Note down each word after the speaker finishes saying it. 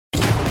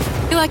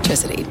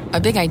Electricity, a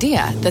big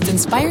idea that's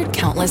inspired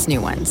countless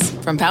new ones.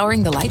 From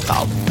powering the light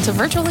bulb to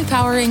virtually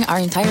powering our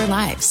entire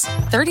lives.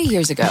 30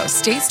 years ago,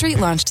 State Street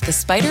launched the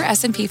SPDR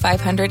S&P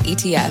 500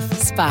 ETF,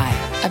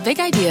 SPY. A big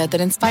idea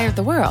that inspired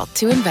the world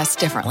to invest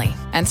differently.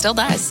 And still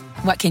does.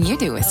 What can you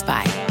do with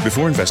SPY?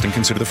 Before investing,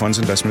 consider the fund's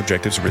investment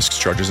objectives, risks,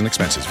 charges, and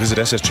expenses. Visit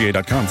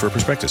ssga.com for a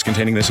prospectus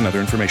containing this and other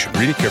information.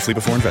 Read it carefully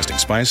before investing.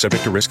 SPY is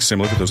subject to risks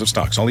similar to those of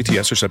stocks. All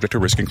ETFs are subject to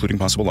risk, including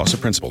possible loss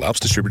of principal. Alps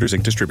Distributors,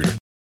 Inc. Distributor.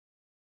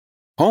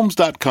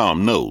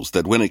 Homes.com knows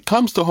that when it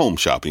comes to home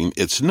shopping,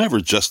 it's never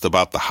just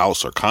about the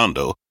house or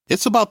condo.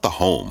 It's about the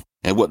home.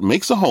 And what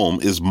makes a home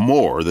is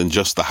more than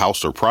just the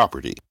house or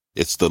property.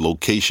 It's the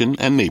location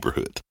and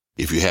neighborhood.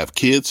 If you have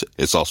kids,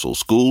 it's also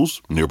schools,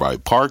 nearby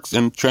parks,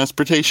 and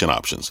transportation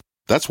options.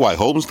 That's why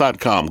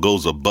Homes.com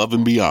goes above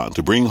and beyond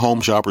to bring home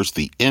shoppers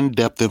the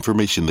in-depth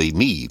information they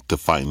need to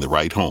find the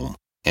right home.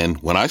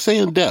 And when I say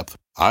in-depth,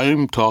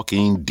 I'm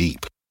talking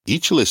deep.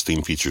 Each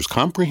listing features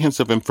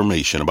comprehensive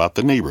information about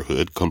the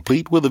neighborhood,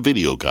 complete with a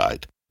video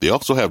guide. They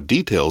also have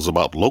details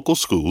about local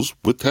schools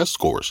with test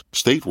scores,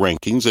 state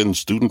rankings, and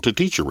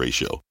student-to-teacher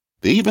ratio.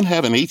 They even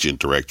have an agent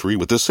directory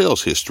with the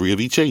sales history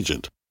of each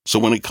agent. So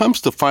when it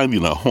comes to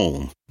finding a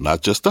home,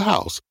 not just a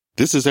house,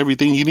 this is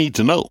everything you need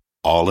to know,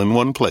 all in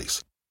one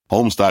place.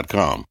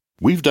 Homes.com.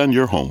 We've done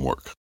your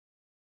homework.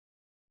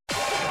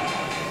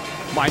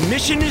 My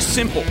mission is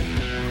simple,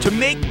 to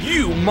make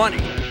you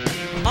money.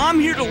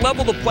 I'm here to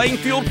level the playing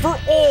field for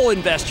all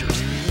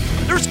investors.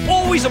 There's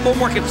always a bull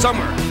market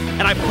somewhere,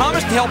 and I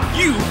promise to help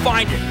you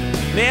find it.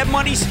 Mad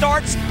Money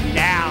starts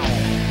now.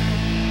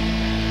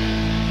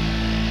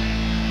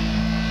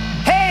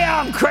 Hey,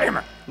 I'm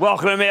Cramer.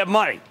 Welcome to Mad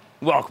Money.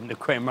 Welcome to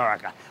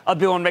Cramerica. I'll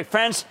be one to make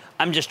friends.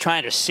 I'm just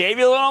trying to save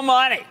you a little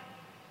money.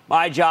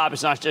 My job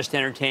is not just to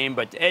entertain,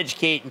 but to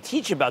educate and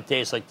teach about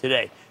days like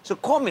today. So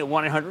call me at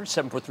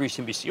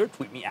 1-800-743-CNBC or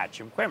tweet me at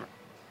Jim Cramer.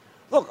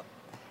 Look,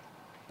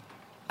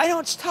 I know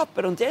it's tough,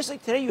 but on days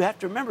like today, you have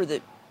to remember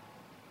that,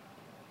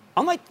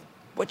 unlike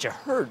what you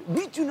heard,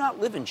 we do not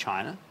live in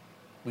China.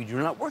 We do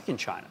not work in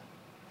China.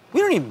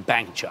 We don't even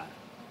bank in China.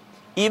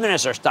 Even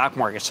as our stock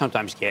market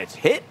sometimes gets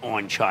hit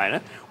on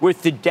China,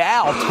 with the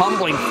Dow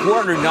tumbling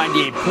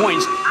 498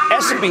 points,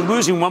 S&P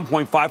losing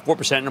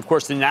 1.54%, and, of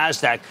course, the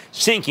NASDAQ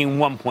sinking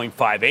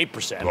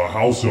 1.58%. The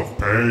house of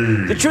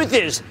pain. The truth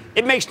is,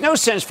 it makes no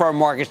sense for our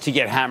markets to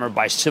get hammered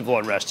by civil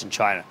unrest in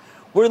China.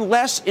 We're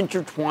less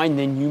intertwined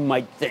than you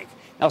might think.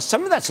 Now,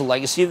 some of that's a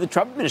legacy of the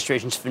Trump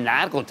administration's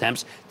fanatical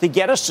attempts to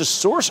get us to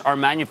source our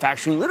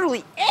manufacturing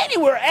literally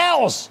anywhere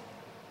else.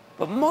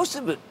 But most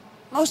of it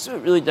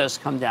really does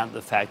come down to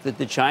the fact that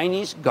the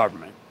Chinese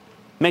government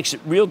makes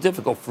it real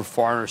difficult for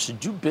foreigners to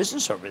do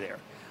business over there.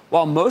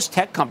 While most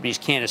tech companies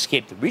can't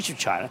escape the reach of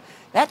China,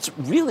 that's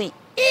really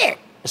it,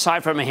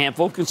 aside from a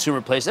handful of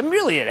consumer players, and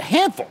really a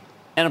handful,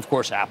 and of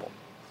course Apple.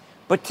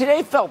 But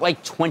today felt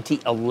like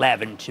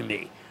 2011 to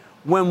me,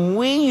 when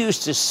we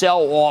used to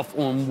sell off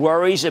on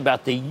worries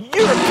about the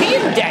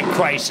European debt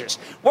crisis.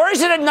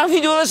 Worries that had nothing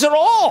to do with us at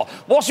all.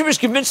 Wall Street was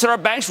convinced that our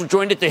banks were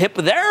joined at the hip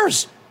with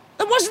theirs.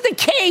 That wasn't the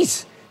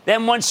case.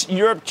 Then once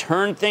Europe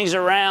turned things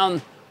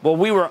around, well,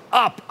 we were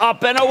up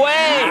and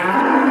away.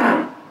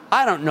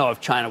 I don't know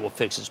if China will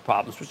fix its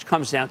problems, which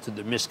comes down to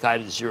the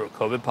misguided zero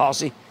COVID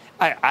policy.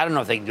 I don't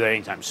know if they can do it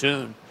anytime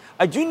soon.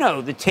 I do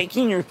know that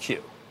taking your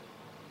cue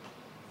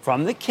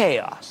from the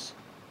chaos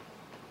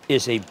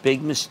is a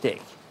big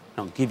mistake.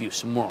 I'll give you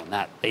some more on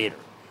that later.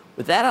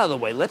 With that out of the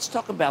way, let's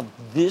talk about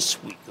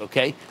this week,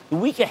 okay? The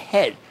week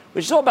ahead,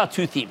 which is all about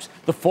two themes,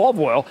 the fall of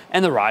oil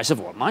and the rise of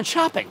online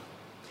shopping.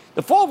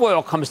 The fall of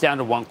oil comes down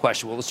to one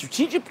question. Will the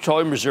Strategic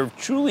Petroleum Reserve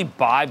truly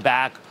buy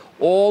back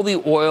all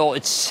the oil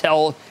it's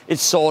sold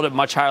at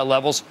much higher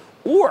levels?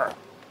 Or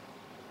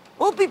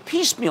will it be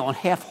piecemeal and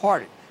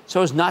half-hearted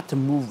so as not to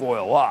move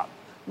oil up?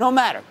 No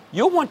matter,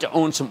 you'll want to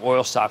own some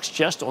oil stocks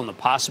just on the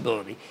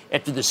possibility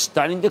after the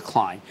stunning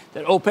decline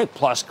that OPEC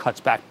Plus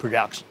cuts back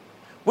production,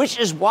 which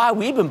is why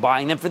we've been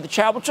buying them for the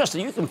charitable trust.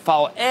 And you can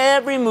follow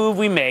every move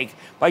we make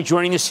by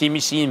joining the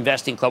CNBC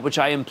Investing Club, which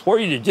I implore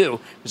you to do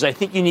because I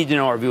think you need to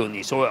know our view on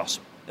these oils,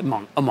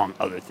 among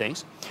other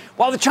things.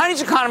 While the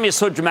Chinese economy is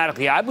so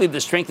dramatically, I believe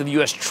the strength of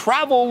U.S.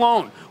 travel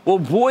alone will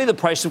buoy the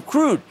price of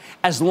crude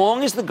as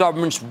long as the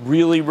government's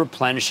really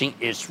replenishing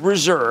its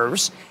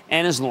reserves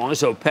and as long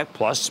as OPEC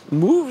Plus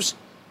moves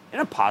in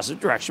a positive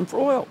direction for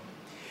oil.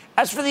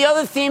 As for the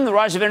other theme, the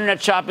rise of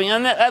internet shopping,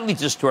 and that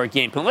leads us to our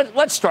game plan.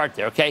 Let's start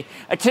there, okay?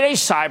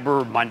 Today's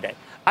Cyber Monday.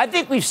 I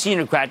think we've seen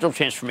a gradual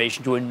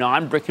transformation to a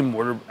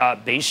non-brick-and-mortar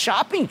based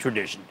shopping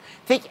tradition.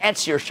 Think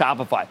Etsy or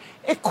Shopify.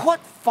 It caught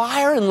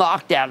fire in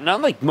lockdown. And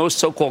unlike most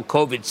so-called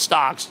COVID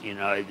stocks, you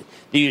know,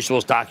 the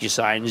usuals,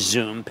 DocuSign,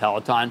 Zoom,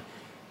 Peloton,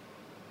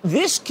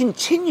 this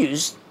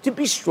continues to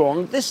be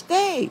strong this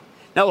day.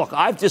 Now, look,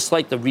 I've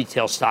disliked the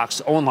retail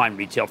stocks, online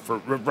retail, for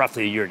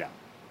roughly a year now.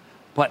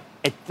 But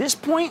at this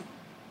point,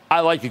 I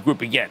like the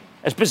group again,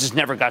 as business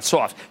never got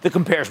soft. The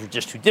comparisons were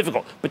just too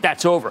difficult, but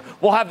that's over.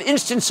 We'll have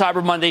instant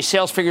Cyber Monday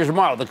sales figures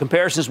tomorrow. The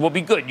comparisons will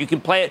be good. You can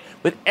play it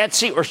with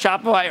Etsy or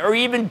Shopify or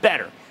even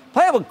better.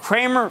 Play it with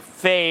Cramer,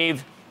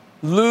 Fave,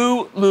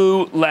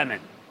 Lululemon.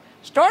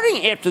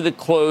 Starting after the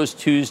close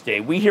Tuesday,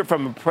 we hear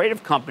from a parade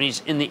of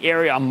companies in the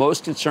area I'm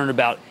most concerned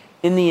about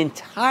in the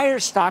entire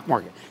stock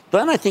market.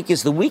 Glenn, I think,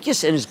 is the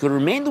weakest and is going to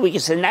remain the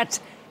weakest, and that's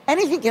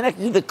anything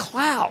connected to the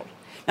cloud.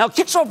 Now, it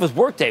kicks off with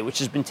Workday, which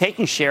has been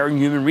taking share in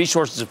human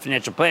resources and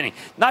financial planning.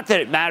 Not that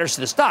it matters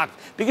to the stock,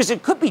 because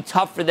it could be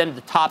tough for them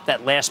to top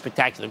that last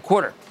spectacular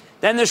quarter.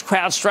 Then there's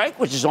CrowdStrike,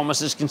 which is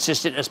almost as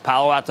consistent as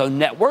Palo Alto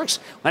Networks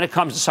when it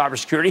comes to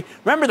cybersecurity.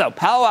 Remember, though,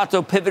 Palo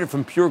Alto pivoted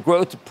from pure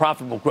growth to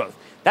profitable growth.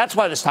 That's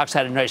why the stock's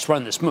had a nice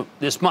run this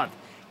month.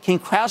 Can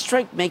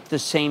CrowdStrike make the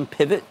same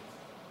pivot?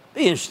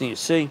 Be interesting to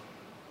see.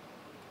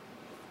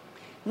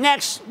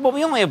 Next, well,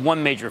 we only have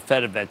one major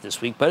Fed event this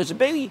week, but it's a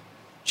biggie.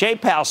 Jay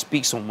Powell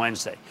speaks on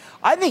Wednesday.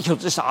 I think he'll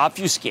just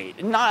obfuscate.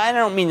 I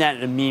don't mean that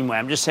in a mean way.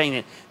 I'm just saying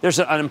that there's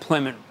an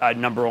unemployment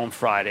number on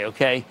Friday,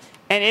 okay?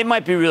 And it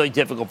might be really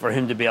difficult for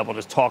him to be able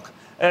to talk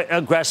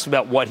aggressive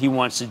about what he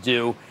wants to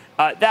do.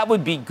 That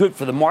would be good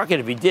for the market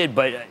if he did.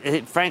 But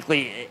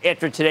frankly,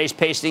 after today's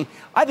pacing,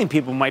 I think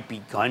people might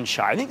be gun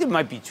shy. I think they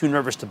might be too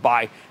nervous to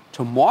buy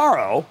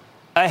tomorrow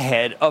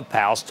ahead of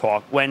Powell's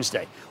talk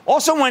Wednesday.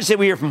 Also Wednesday,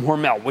 we hear from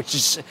Hormel, which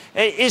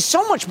is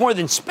so much more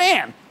than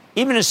spam.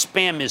 Even as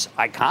spam is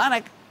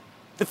iconic,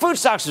 the food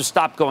stocks have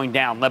stopped going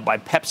down, led by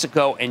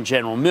PepsiCo and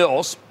General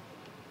Mills.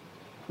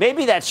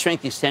 Maybe that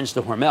strength extends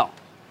to Hormel.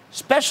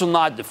 Special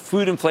nod to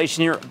food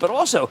inflation here, but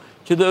also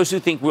to those who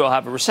think we'll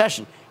have a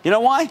recession. You know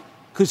why?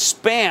 Because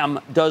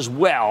spam does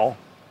well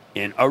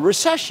in a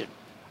recession.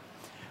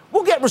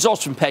 We'll get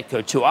results from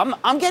Petco, too.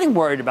 I'm getting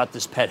worried about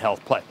this pet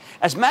health play,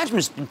 as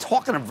management's been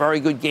talking a very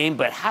good game,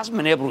 but hasn't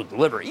been able to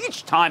deliver.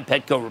 Each time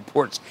Petco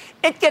reports,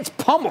 it gets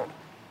pummeled.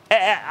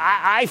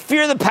 I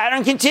fear the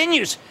pattern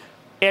continues.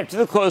 After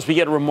the close, we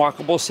get a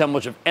remarkable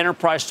assemblage of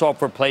enterprise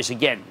software plays.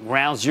 Again,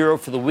 ground zero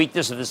for the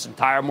weakness of this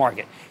entire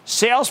market.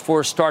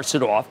 Salesforce starts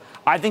it off.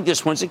 I think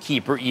this one's a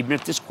keeper, even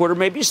if this quarter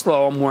may be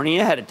slow. I'm warning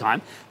you ahead of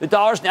time. The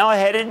dollar's now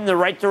headed in the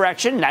right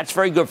direction. That's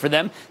very good for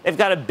them. They've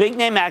got a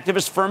big-name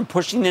activist firm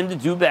pushing them to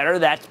do better.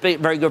 That's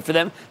very good for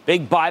them.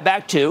 Big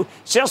buyback, too.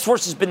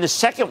 Salesforce has been the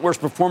second worst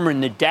performer in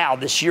the Dow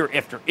this year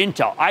after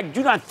Intel. I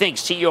do not think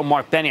CEO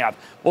Mark Benioff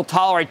will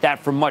tolerate that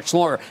for much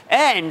longer.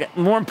 And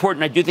more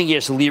important, I do think he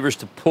has the levers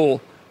to pull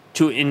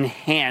to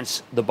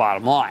enhance the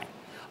bottom line.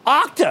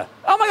 Okta.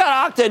 Oh, my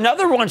God, Okta,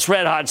 another once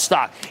red-hot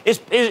stock,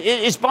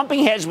 is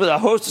bumping heads with a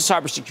host of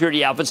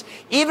cybersecurity outfits,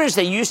 even as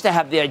they used to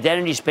have the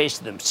identity space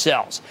to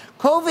themselves.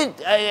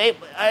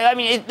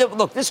 COVID,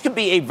 look, this could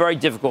be a very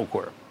difficult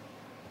quarter.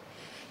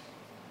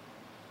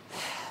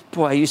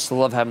 Boy, I used to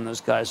love having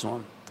those guys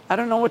on. I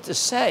don't know what to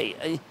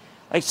say.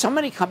 Like so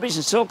many companies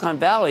in Silicon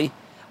Valley,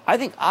 I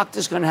think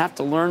Okta's going to have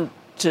to learn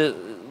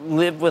to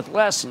live with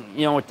less. And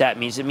you know what that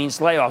means? It means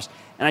layoffs.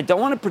 And I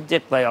don't want to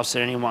predict layoffs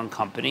at any one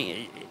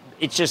company.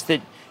 It's just that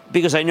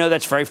because I know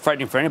that's very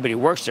frightening for anybody who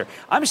works there.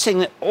 I'm saying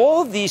that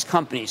all of these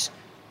companies,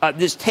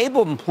 this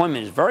table of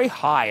employment is very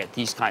high at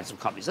these kinds of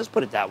companies. Let's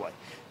put it that way.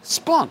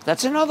 Splunk,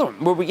 that's another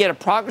one where we get a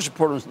progress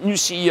report on new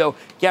CEO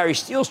Gary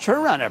Steele's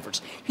turnaround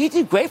efforts. He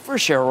did great for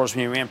shareholders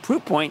when he ran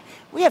Proofpoint.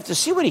 We have to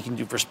see what he can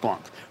do for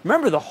Splunk.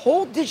 Remember, the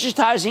whole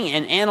digitizing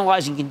and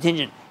analyzing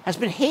contingent has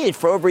been hated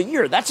for over a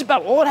year. That's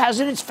about all it has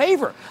in its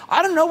favor.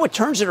 I don't know what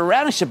turns it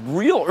around except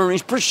real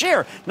earnings per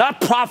share, not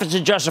profits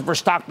adjusted for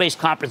stock-based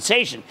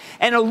compensation,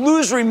 and a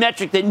illusory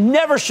metric that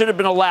never should have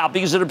been allowed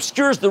because it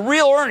obscures the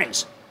real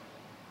earnings,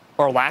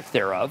 or lack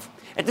thereof.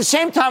 At the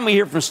same time, we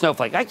hear from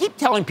Snowflake. I keep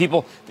telling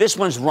people this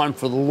one's run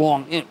for the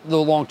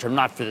long term,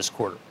 not for this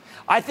quarter.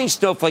 I think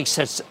Snowflake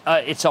sets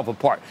itself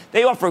apart.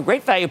 They offer a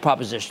great value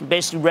proposition,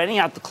 basically renting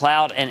out the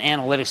cloud and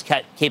analytics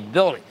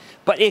capability.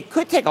 But it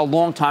could take a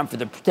long time for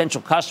the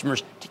potential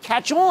customers to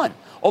catch on.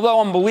 Although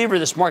I'm a believer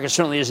this market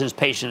certainly isn't as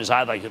patient as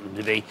I'd like it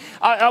to be.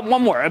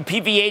 One more.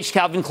 PVH,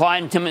 Calvin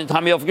Klein, Tommy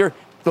Hilfiger,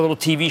 a little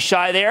TV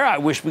shy there. I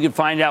wish we could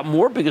find out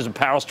more because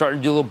apparel's starting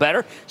to do a little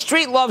better.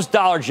 Street loves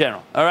Dollar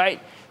General, all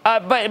right?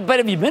 But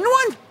have you been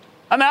to one?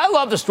 I mean, I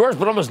love the stores,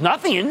 but almost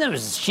nothing in them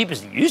is as cheap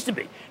as it used to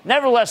be.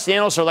 Nevertheless, the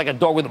analysts are like a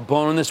dog with a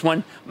bone on this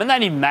one. But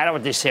not even matter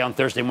what they say on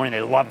Thursday morning.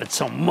 They love it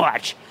so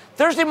much.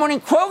 Thursday morning,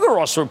 Kroger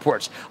also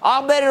reports.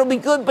 I'll bet it'll be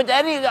good, but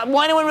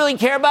will anyone really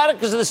care about it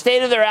because of the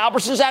state of their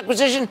Albertsons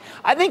acquisition?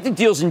 I think the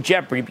deal's in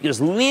jeopardy because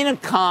Lena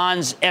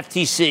Khan's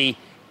FTC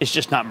is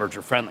just not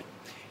merger-friendly.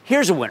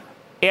 Here's a winner.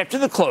 After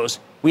the close,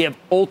 we have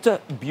Ulta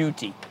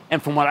Beauty.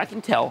 And from what I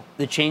can tell,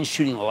 the chain's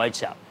shooting the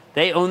lights out.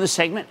 They own the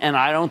segment, and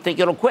I don't think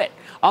it'll quit.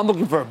 I'm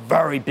looking for a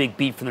very big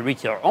beat from the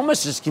retailer,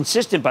 almost as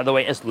consistent, by the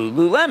way, as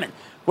Lululemon.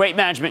 Great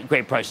management,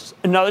 great prices.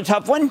 Another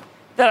tough one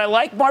that I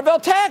like, Marvell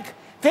Tech.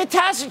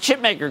 Fantastic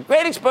chip maker,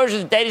 great exposure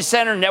to data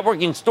center,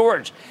 networking,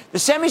 storage. The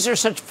semis are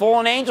such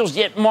fallen angels,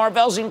 yet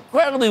Marvell's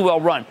incredibly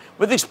well run,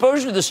 with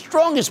exposure to the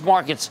strongest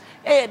markets.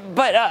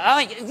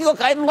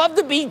 Look, I'd love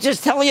to be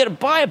just telling you to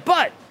buy it,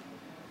 but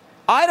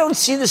I don't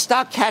see the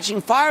stock catching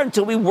fire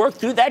until we work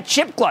through that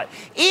chip glut.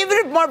 Even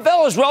if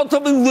Marvell has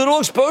relatively little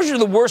exposure to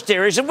the worst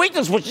areas of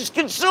weakness, which is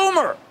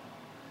consumer.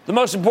 The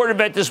most important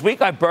event this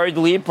week, I buried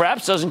the lead,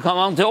 perhaps doesn't come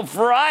on until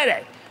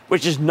Friday.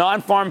 which is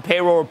non-farm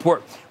payroll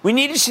report. We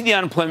need to see the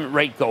unemployment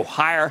rate go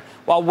higher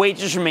while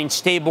wages remain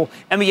stable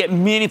and we get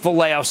meaningful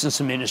layoffs in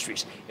some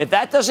industries. If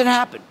that doesn't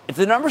happen, if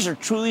the numbers are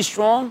truly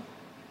strong,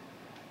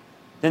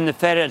 then the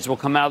Fed heads will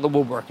come out of the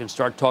woodwork and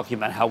start talking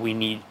about how we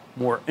need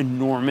more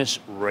enormous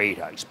rate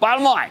hikes.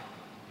 Bottom line,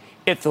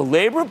 if the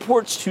labor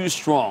report's too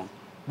strong,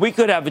 we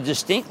could have a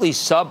distinctly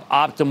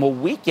suboptimal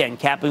weekend,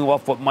 capping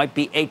off what might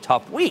be a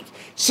tough week.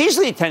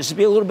 Seasonally, it tends to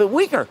be a little bit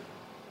weaker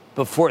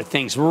before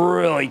things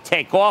really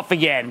take off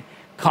again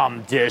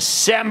come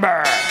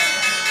December.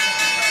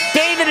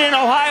 David in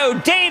Ohio.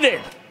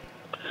 David.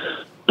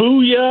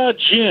 Booyah,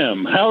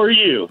 Jim. How are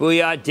you?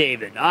 Booyah,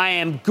 David. I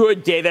am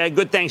good, David. I had a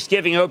good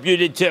Thanksgiving. I hope you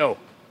did, too.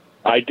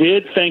 I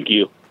did. Thank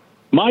you.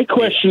 My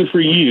question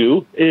for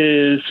you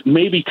is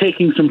maybe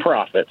taking some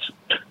profits.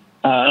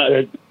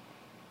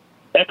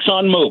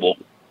 ExxonMobil,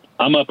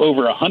 I'm up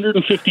over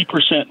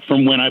 150%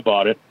 from when I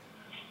bought it.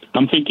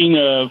 I'm thinking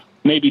of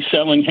maybe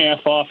selling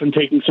half off and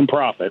taking some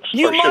profits.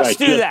 You must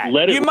do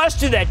that. You must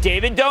do that,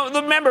 David. Don't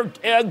remember,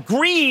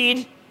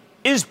 greed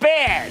is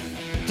bad.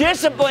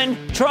 Discipline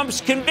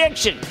trumps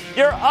conviction.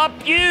 You're up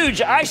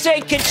huge. I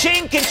say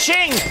ka-ching,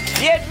 ka-ching.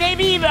 Yet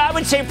maybe even I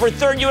would say for a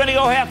third, you want to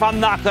go half.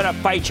 I'm not going to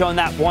fight you on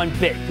that one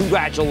bit.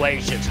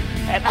 Congratulations.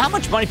 And how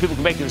much money people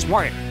can make in this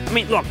market. I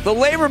mean, look, the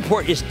labor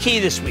report is key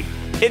this week.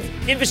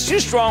 If it's too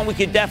strong, we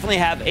could definitely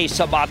have a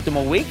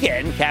suboptimal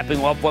weekend,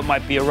 capping off what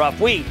might be a rough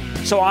week.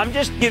 So I'm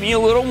just giving you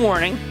a little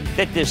warning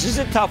that this is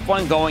a tough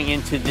one going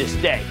into this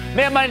day.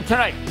 Mad Money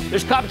tonight.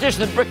 There's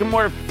competition in the brick and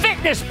mortar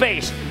fitness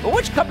space. But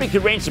which company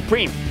could reign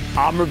supreme?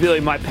 I'm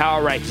revealing my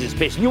power rankings in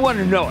space, and you want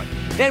to know it.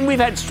 Then we've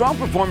had strong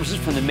performances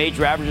from the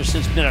major averages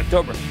since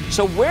mid-October.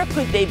 So where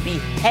could they be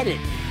headed?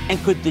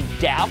 And could the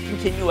Dow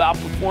continue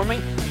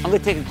outperforming? I'm going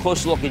to take a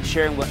closer look at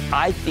sharing what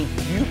I think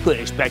you could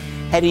expect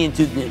heading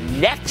into the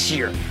next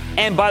year.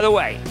 And by the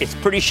way, it's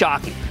pretty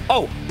shocking.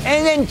 Oh,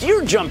 and then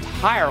Deere jumped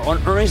higher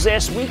on earnings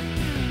last week.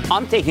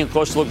 I'm taking a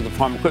closer look at the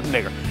farm equipment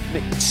maker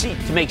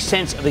to make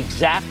sense of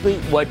exactly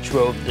what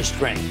drove the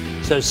strength.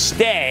 So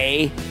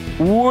stay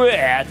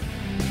with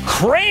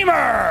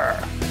Cramer.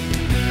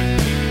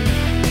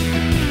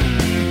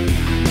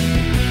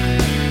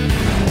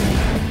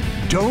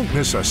 Don't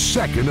miss a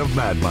second of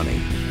Mad Money.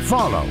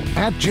 Follow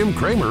 @Jim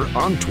Cramer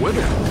on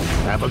Twitter.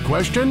 Have a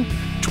question?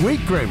 Tweet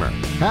Cramer.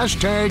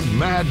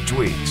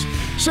 #MadTweets.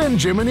 Send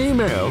Jim an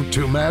email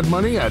to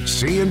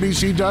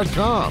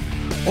madmoney@cnbc.com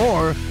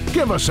or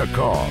give us a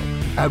call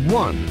at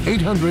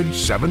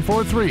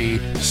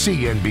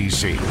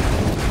 1-800-743-CNBC.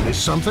 Miss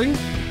something?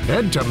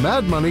 Head to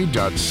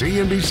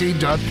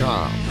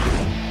madmoney.cnbc.com.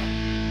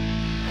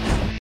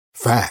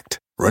 Fact.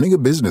 Running a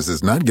business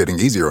is not getting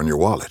easier on your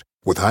wallet.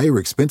 With higher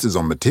expenses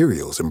on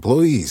materials,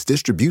 employees,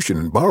 distribution,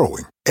 and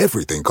borrowing,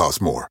 everything costs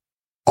more.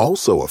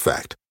 Also a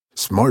fact.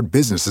 Smart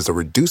businesses are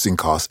reducing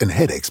costs and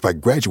headaches by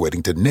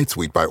graduating to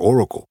NetSuite by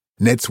Oracle.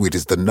 NetSuite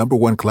is the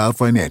 #1 cloud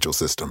financial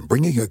system,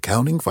 bringing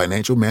accounting,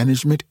 financial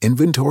management,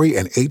 inventory,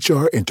 and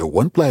HR into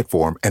one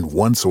platform and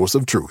one source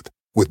of truth.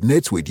 With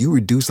NetSuite, you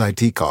reduce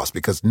IT costs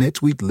because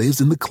NetSuite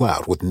lives in the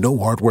cloud with no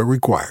hardware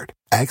required.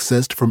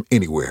 Accessed from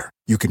anywhere,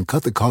 you can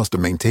cut the cost of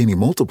maintaining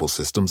multiple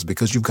systems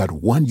because you've got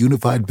one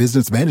unified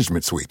business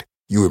management suite.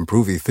 You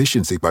improve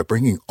efficiency by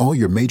bringing all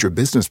your major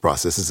business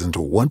processes into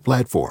one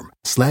platform,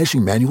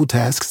 slashing manual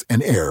tasks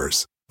and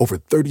errors. Over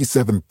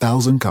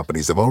 37,000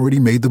 companies have already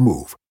made the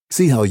move.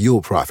 See how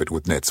you'll profit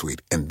with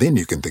NetSuite, and then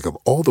you can think of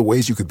all the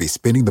ways you could be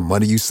spending the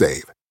money you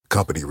save.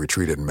 Company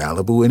retreat in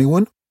Malibu,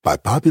 anyone? By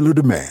popular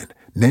demand,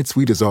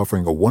 NetSuite is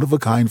offering a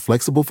one-of-a-kind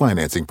flexible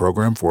financing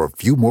program for a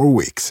few more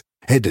weeks.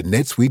 Head to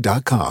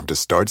netsuite.com to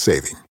start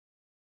saving.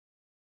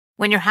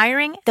 When you're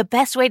hiring, the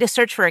best way to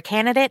search for a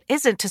candidate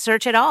isn't to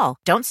search at all.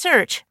 Don't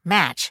search,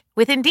 match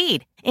with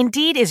Indeed.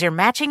 Indeed is your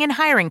matching and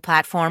hiring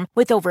platform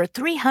with over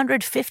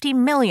 350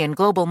 million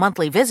global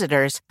monthly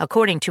visitors,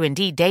 according to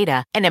Indeed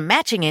data, and a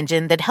matching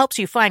engine that helps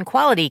you find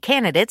quality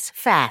candidates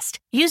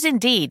fast. Use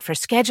Indeed for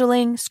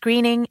scheduling,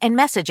 screening, and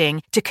messaging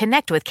to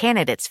connect with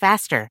candidates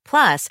faster.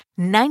 Plus,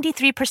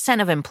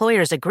 93% of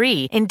employers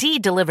agree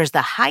Indeed delivers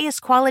the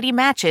highest quality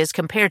matches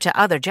compared to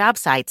other job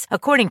sites,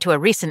 according to a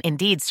recent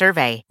Indeed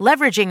survey.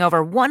 Leveraging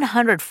over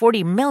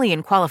 140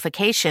 million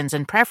qualifications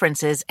and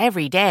preferences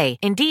every day,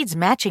 Indeed's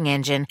matching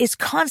engine is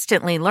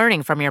constantly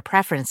learning from your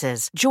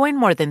preferences. Join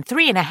more than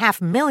 3.5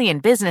 million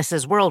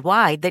businesses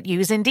worldwide that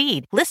use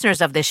Indeed.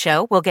 Listeners of this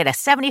show will get a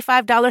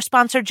 $75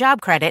 sponsored job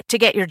credit to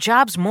get your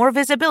jobs more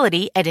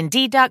visibility at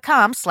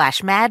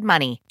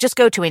Indeed.com/madmoney. Just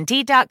go to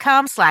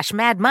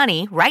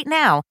Indeed.com/madmoney right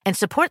now and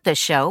support this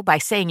show by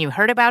saying you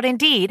heard about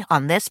Indeed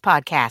on this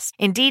podcast.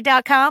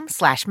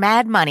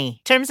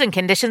 Indeed.com/madmoney. Terms and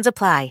conditions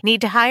apply.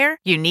 Need to hire?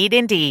 You need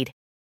Indeed.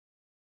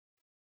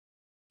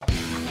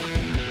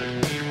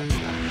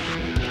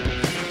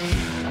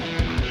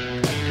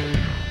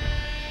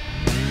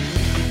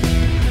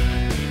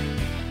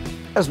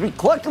 As we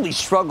collectively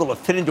struggle to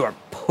fit into our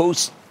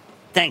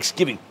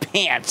post-Thanksgiving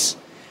pants,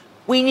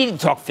 we need to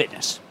talk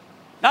fitness.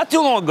 Not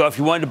too long ago, if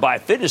you wanted to buy a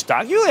fitness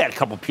stock, you only had a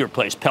couple pure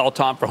plays.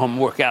 Peloton for home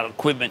workout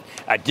equipment,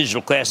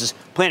 digital classes,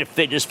 Planet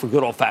Fitness for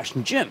good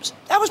old-fashioned gyms.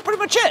 That was pretty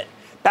much it.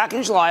 Back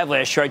in July of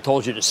last year, I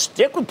told you to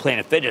stick with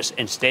Planet Fitness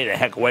and stay the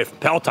heck away from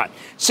Peloton.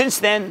 Since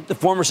then, the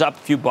former's up a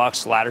few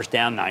bucks, latter's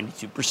down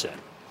 92%.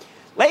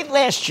 Late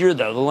last year,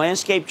 though, the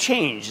landscape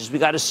changed as we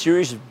got a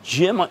series of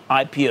gym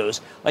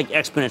IPOs like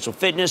Exponential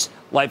Fitness,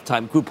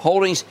 Lifetime Group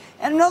Holdings,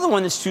 and another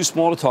one that's too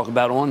small to talk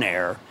about on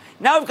air.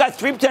 Now we've got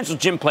 3 potential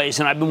gym plays,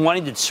 and I've been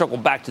wanting to circle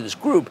back to this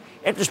group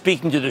after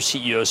speaking to their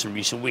CEOs in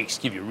recent weeks,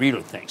 give you a read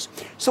of things.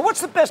 So what's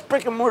the best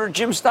brick-and-mortar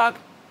gym stock?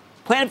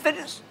 Planet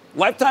Fitness?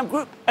 Lifetime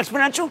Group?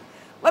 Exponential?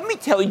 Let me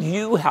tell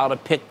you how to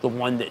pick the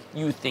one that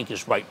you think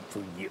is right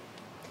for you.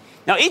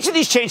 Now, each of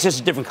these chains has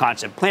a different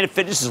concept. Planet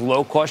Fitness is a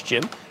low-cost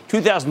gym,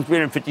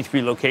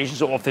 2,353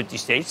 locations, all 50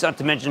 states, not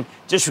to mention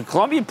District of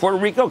Columbia, Puerto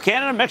Rico,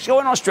 Canada, Mexico,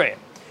 and Australia.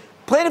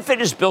 Planet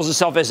Fitness bills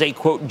itself as a,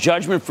 quote,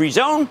 judgment-free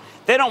zone.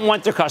 They don't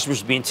want their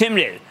customers to be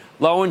intimidated.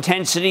 Low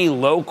intensity,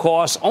 low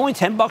cost, only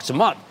 $10 a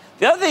month.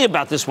 The other thing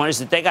about this one is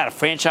that they got a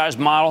franchise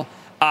model,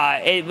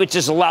 which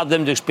has allowed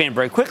them to expand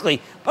very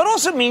quickly, but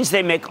also means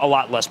they make a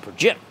lot less per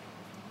gym.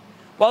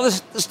 While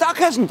the stock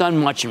hasn't done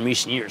much in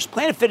recent years,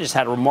 Planet Fitness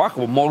had a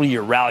remarkable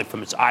multi-year rally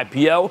from its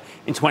IPO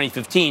in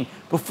 2015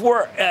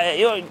 before,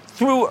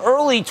 through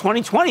early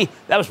 2020.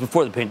 That was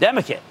before the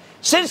pandemic hit.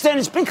 Since then,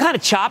 it's been kind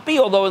of choppy,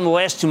 although in the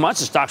last 2 months,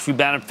 the stock's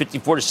rebounded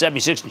 54 to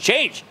 76 and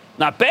change.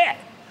 Not bad.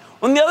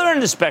 On the other end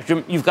of the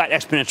spectrum, you've got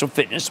Exponential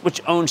Fitness, which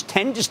owns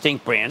 10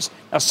 distinct brands.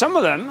 Now, some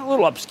of them a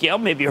little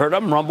upscale. Maybe you heard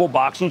of them: Rumble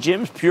Boxing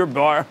Gyms, Pure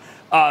Barre,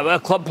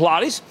 Club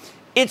Pilates.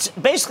 It's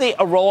basically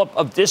a roll-up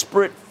of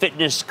disparate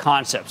fitness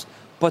concepts.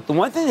 But the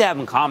one thing they have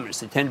in common is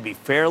they tend to be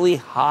fairly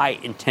high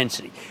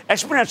intensity.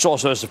 Exponential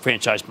also has a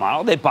franchise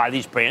model. They buy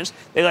these brands.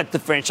 They let the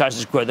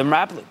franchises grow them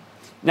rapidly.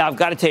 Now, I've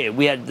got to tell you,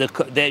 we had we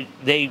had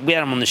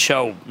them on the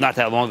show not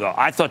that long ago.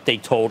 I thought they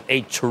told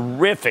a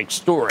terrific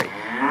story.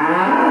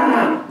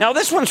 Now,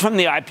 this one's from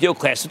the IPO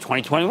class of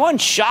 2021.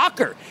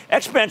 Shocker.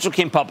 Exponential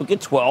came public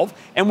at 12,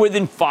 and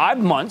within 5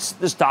 months,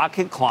 the stock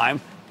had climbed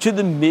to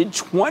the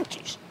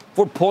mid-20s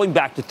before pulling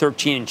back to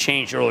 13 and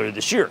change earlier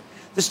this year.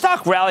 The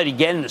stock rallied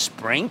again in the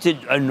spring to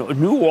a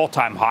new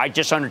all-time high,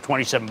 just under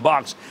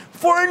 $27,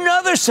 before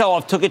another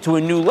sell-off took it to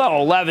a new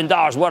level,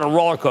 $11. What a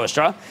roller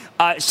coaster,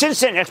 huh?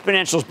 Since then,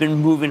 Exponential's been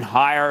moving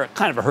higher,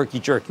 kind of a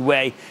herky-jerky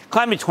way,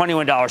 climbing to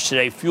 $21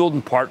 today, fueled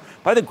in part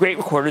by the great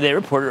quarter they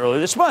reported earlier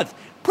this month.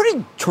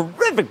 Pretty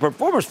terrific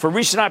performance for a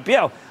recent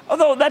IPO,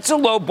 although that's a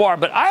low bar.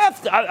 But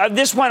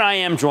this one I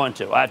am drawn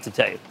to, I have to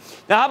tell you.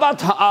 Now, how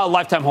about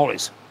Lifetime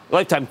Holdings?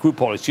 Lifetime Group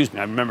Holdings, excuse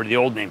me, I remember the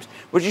old names,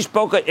 which you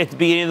spoke at the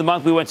beginning of the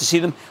month. We went to see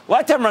them.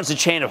 Lifetime runs a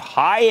chain of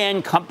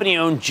high-end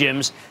company-owned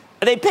gyms.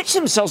 They pitch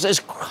themselves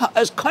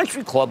as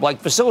country club-like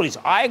facilities.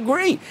 I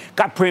agree.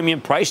 Got premium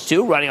price,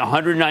 too, running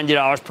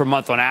 $190 per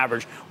month on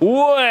average.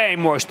 Way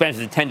more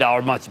expensive than $10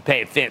 a month you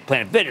pay at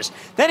Planet Fitness.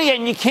 Then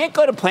again, you can't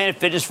go to Planet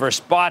Fitness for a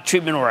spa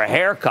treatment or a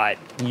haircut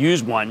and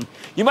use one.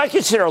 You might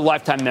consider a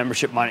Lifetime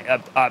membership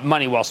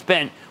money well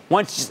spent.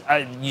 Once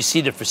you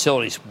see the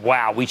facilities,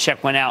 wow, we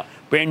checked one out.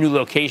 Brand new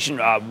location,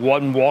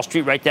 one Wall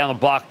Street right down the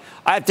block.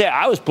 I have to tell you,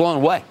 I was blown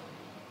away.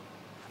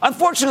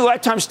 Unfortunately,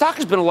 Lifetime stock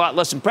has been a lot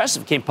less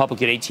impressive. Came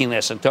public at 18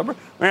 last October,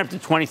 ran up to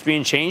 23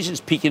 and change in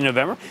its peak in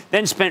November,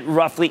 then spent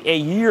roughly a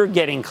year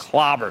getting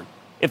clobbered.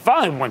 It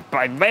finally went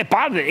by, it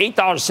bottomed at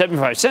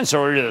 $8.75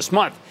 earlier this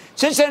month.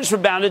 Since then, it's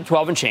rebounded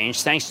 12 and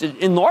change, thanks to,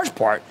 in large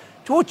part,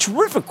 to a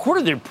terrific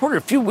quarter they reported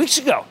a few weeks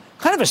ago.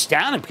 Kind of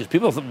astounding because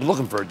people are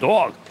looking for a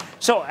dog.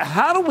 So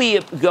how do we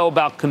go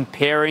about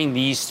comparing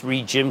these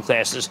 3 gym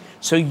classes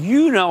so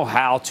you know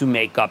how to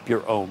make up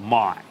your own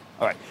mind?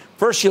 All right,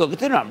 first you look at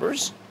the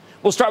numbers.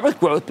 We'll start with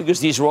growth because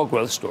these are all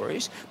growth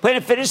stories.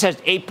 Planet Fitness has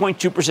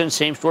 8.2%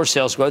 same-store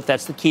sales growth.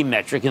 That's the key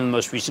metric in the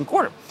most recent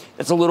quarter.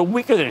 That's a little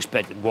weaker than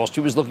expected. Wall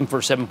Street was looking for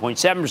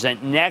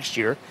 7.7% next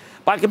year.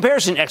 By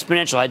comparison,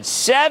 Exponential had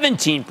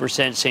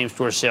 17%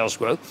 same-store sales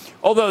growth,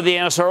 although the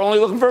analysts are only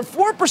looking for a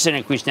 4%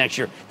 increase next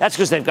year. That's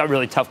because they've got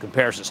really tough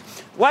comparisons.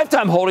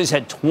 Lifetime Holdings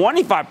had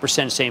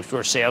 25%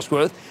 same-store sales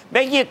growth,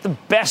 making it the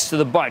best of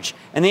the bunch,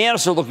 and the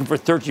analysts are looking for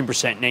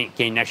 13%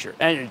 gain next year,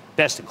 and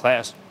best in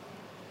class.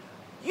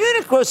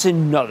 Unit growth's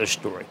another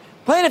story.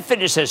 Planet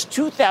Fitness has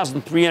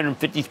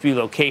 2,353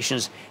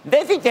 locations.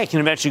 They think they can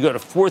eventually go to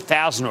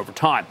 4,000 over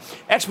time.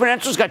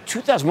 Exponential's got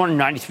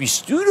 2,193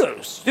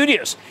 studios.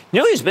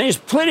 Nearly as many as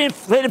Planet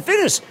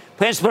Fitness.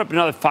 Plans to put up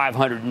another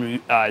 500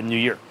 new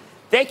year.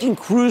 They can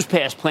cruise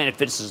past Planet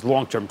Fitness's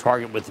long-term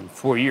target within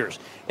 4 years.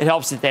 It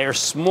helps that they are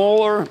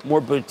smaller, more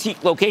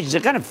boutique locations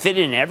that kind of fit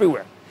in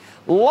everywhere.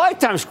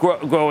 Lifetime's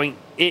growing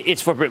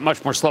its footprint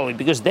much more slowly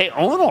because they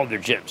own all their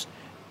gyms.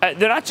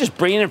 They're not just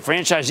bringing in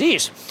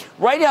franchisees.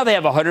 Right now, they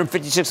have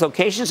 156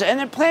 locations, and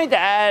they're planning to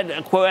add,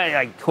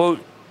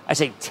 I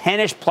say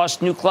 10-ish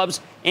plus new clubs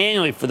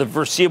annually for the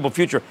foreseeable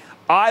future.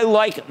 I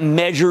like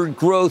measured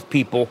growth,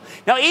 people.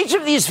 Now, each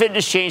of these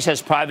fitness chains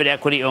has private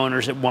equity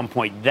owners at one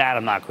point. That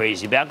I'm not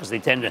crazy about because they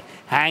tend to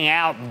hang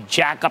out and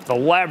jack up the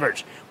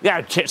leverage.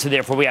 So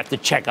therefore, we have to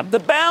check up the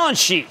balance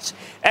sheets.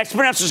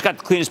 Exponential's got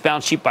the cleanest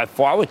balance sheet by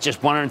far with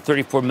just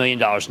 $134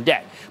 million in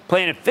debt.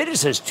 Planet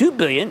Fitness has $2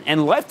 billion,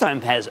 and Lifetime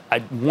has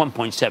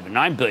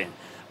 $1.79 billion.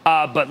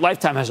 But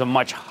Lifetime has a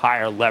much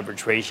higher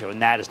leverage ratio,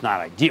 and that is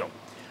not ideal.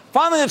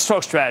 Finally, let's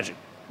talk strategy.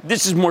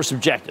 This is more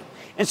subjective.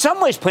 In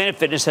some ways, Planet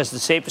Fitness has the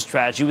safest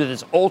strategy with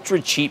its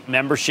ultra-cheap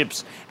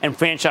memberships and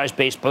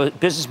franchise-based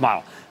business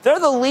model. They're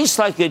the least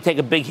likely to take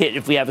a big hit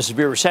if we have a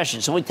severe recession.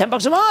 It's only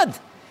 $10 a month.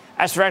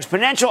 As for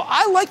Exponential,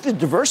 I like the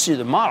diversity of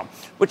the model,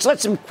 which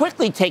lets them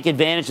quickly take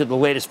advantage of the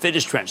latest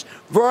fitness trends.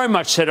 Very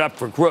much set up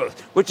for growth,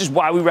 which is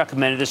why we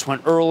recommended this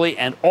one early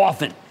and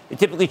often. They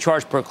typically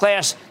charge per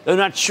class, though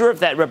not sure if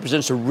that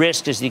represents a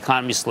risk as the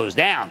economy slows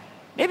down.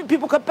 Maybe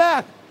people cut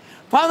back.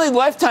 Finally,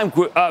 Lifetime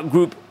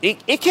Group,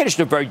 it caters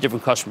to a very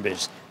different customer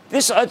base.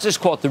 Let's just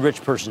call it the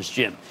rich person's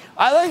gym.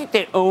 I like that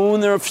they own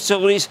their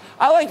facilities.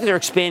 I like that they're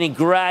expanding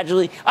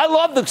gradually. I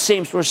love the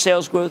same-store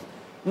sales growth.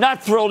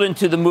 Not thrilled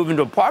into the move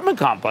into apartment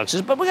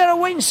complexes, but we got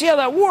to wait and see how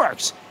that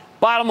works.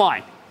 Bottom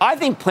line, I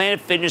think Planet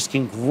Fitness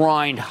can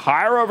grind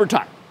higher over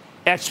time.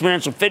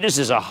 Exponential Fitness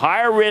is a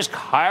higher risk,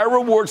 higher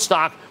reward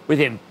stock with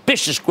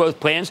ambitious growth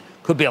plans.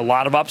 Could be a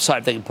lot of upside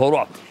if they can pull it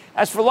off.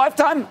 As for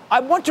Lifetime,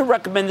 I want to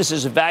recommend this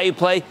as a value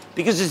play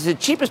because it's the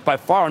cheapest by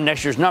far on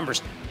next year's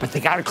numbers. But they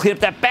got to clean up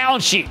that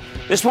balance sheet.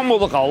 This one will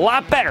look a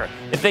lot better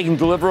if they can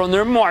deliver on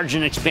their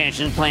margin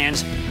expansion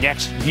plans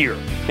next year.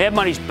 Mad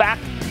Money's back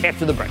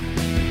after the break.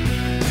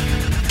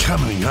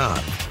 Coming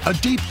up, a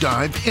deep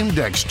dive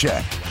index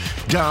check.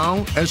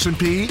 Dow,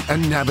 S&P,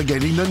 and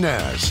navigating the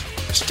Nas.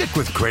 Stick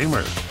with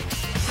Cramer.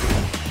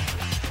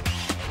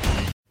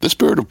 The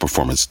spirit of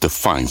performance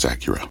defines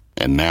Acura,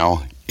 and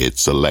now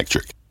it's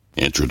electric.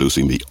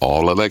 Introducing the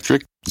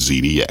all-electric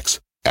ZDX,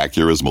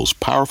 Acura's most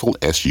powerful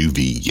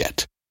SUV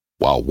yet.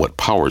 While what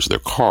powers their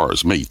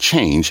cars may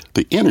change,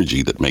 the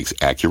energy that makes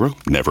Acura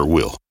never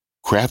will.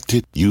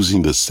 Crafted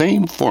using the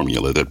same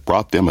formula that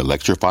brought them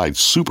electrified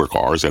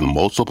supercars and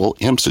multiple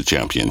IMSA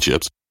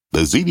championships,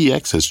 the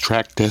ZDX has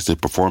track-tested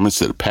performance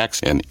that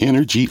packs an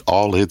energy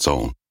all its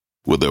own.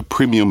 With a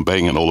premium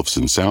Bang &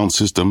 Olufsen sound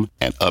system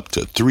and up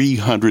to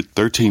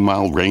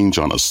 313-mile range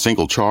on a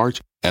single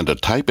charge, and a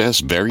Type S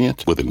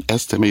variant with an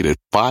estimated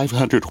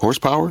 500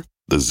 horsepower,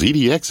 the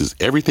ZDX is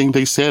everything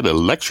they said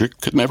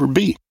electric could never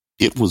be.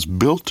 It was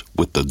built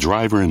with the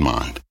driver in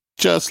mind,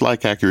 just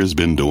like Acura's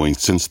been doing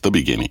since the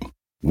beginning.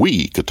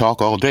 We could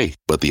talk all day,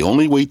 but the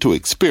only way to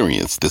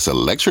experience this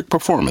electric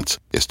performance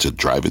is to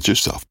drive it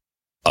yourself.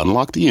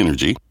 Unlock the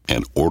energy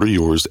and order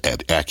yours at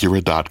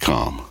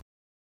Acura.com.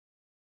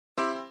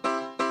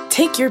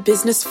 Take your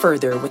business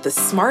further with the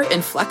smart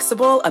and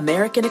flexible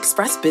American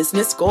Express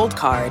Business Gold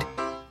Card.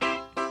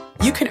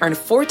 You can earn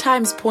 4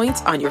 times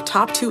points on your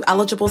top 2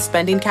 eligible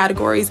spending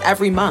categories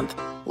every month,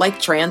 like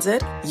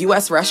transit,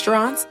 U.S.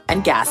 restaurants,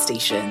 and gas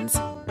stations.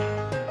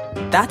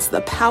 That's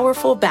the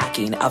powerful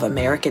backing of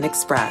American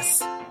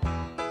Express.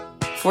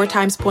 4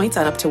 times points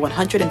on up to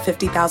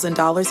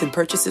 $150,000 in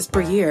purchases per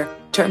year.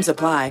 Terms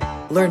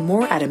apply. Learn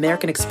more at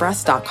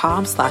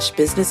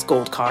americanexpress.com/business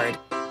gold card.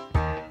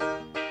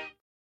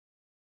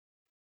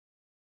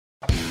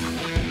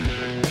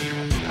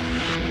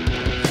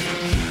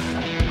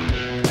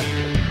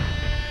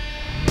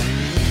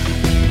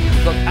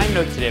 I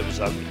know today was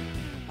ugly,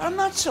 but I'm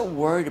not so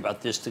worried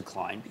about this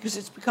decline because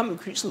it's become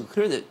increasingly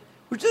clear that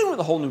we're dealing with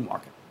a whole new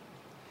market.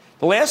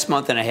 The last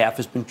month and a half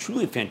has been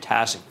truly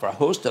fantastic for a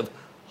host of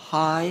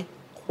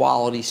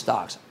high-quality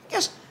stocks. I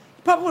guess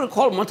you probably would have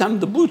called them one time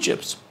the blue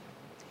chips.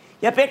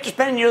 Yep, after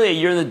spending nearly a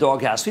year in the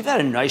doghouse, we've had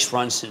a nice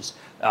run since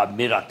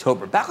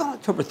mid-October. Back on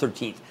October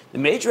 13th, the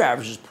major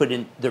averages put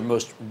in their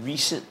most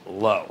recent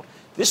low.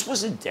 This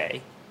was a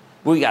day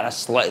we got a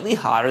slightly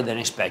hotter than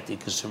expected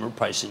consumer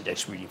price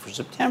index reading for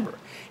September.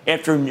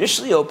 After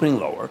initially opening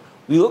lower,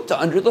 we looked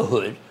under the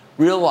hood,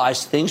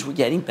 realized things were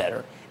getting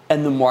better,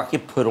 and the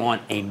market put on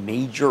a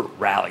major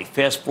rally.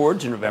 Fast forward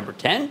to November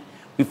 10,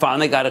 we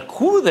finally got a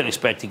cooler than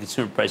expected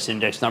consumer price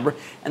index number,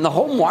 and the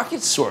whole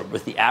market soared,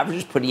 with the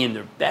averages putting in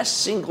their best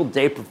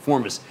single-day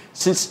performance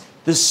since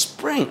the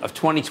spring of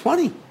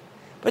 2020.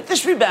 But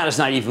this rebound is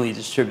not evenly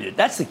distributed.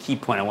 That's the key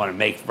point I want to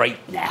make right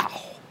now.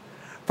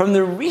 From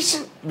the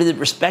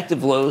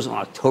respective lows on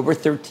October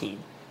 13,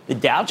 the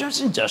Dow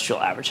Jones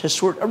Industrial Average has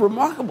soared a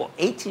remarkable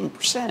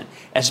 18%.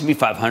 S&P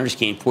 500 has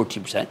gained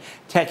 14%.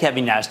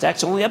 Tech-heavy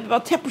NASDAQ's only up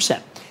about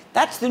 10%.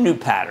 That's the new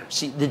pattern.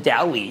 See, the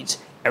Dow leads,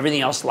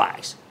 everything else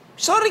lags.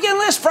 We saw it again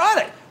last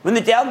Friday when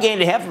the Dow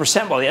gained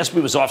 0.5% while the S&P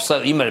was off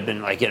slightly. You might have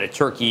been like in a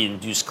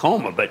turkey-induced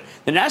coma, but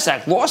the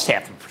NASDAQ lost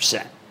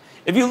 0.5%.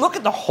 If you look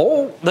at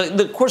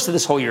the course of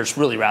this whole year, it's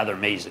really rather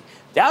amazing.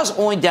 Dow's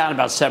only down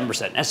about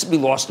 7%. S&P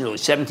lost nearly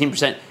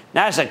 17%.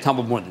 NASDAQ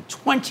tumbled more than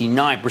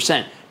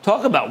 29%.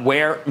 Talk about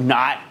where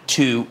not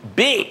to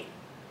be.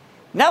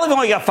 Now they've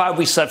only got 5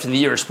 weeks left in the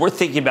year. It's worth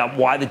thinking about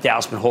why the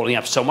Dow's been holding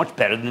up so much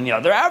better than the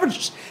other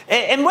averages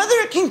and whether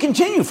it can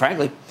continue,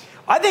 frankly.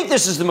 I think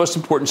this is the most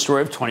important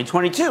story of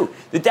 2022.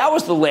 The Dow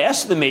was the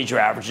last of the major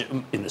averages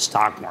in the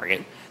stock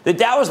market. The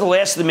Dow was the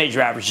last of the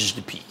major averages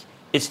to peak.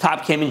 Its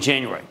top came in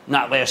January,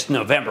 not last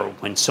November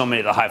when so many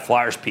of the high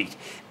flyers peaked.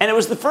 And it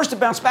was the first to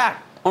bounce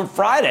back. On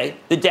Friday,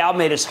 the Dow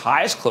made its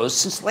highest close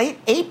since late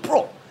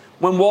April,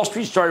 when Wall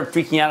Street started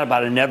freaking out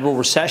about an inevitable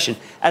recession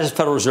as the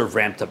Federal Reserve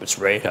ramped up its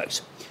rate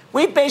hikes.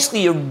 We've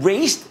basically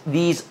erased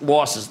these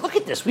losses. Look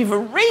at this. We've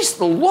erased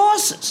the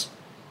losses.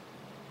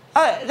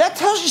 That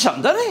tells you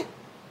something, doesn't it?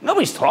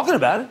 Nobody's talking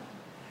about it.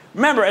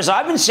 Remember, as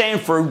I've been saying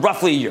for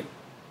roughly a year,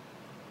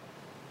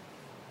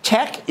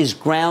 tech is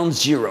ground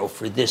zero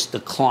for this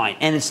decline,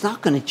 and it's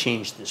not going to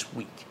change this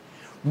week.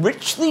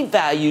 Richly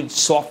valued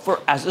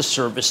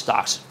software-as-a-service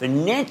stocks,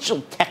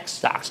 financial tech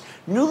stocks,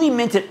 newly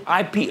minted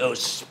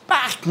IPOs,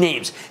 SPAC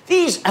names,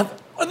 these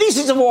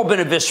have all been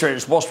eviscerated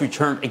as Wall Street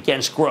turned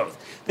against growth.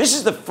 This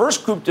is the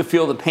first group to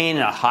feel the pain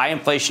in a high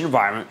inflation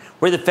environment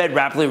where the Fed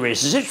rapidly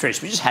raises interest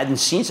rates. We just hadn't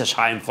seen such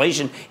high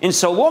inflation in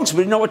so long, so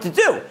we didn't know what to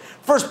do.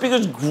 First,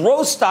 because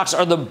growth stocks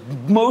are the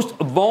most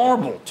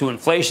vulnerable to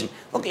inflation.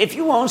 Look, if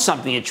you own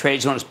something that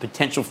trades on its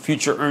potential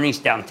future earnings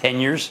down 10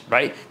 years,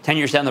 right? 10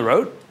 years down the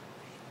road,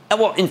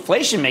 well,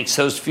 inflation makes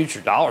those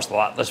future dollars a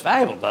lot less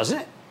valuable, doesn't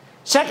it?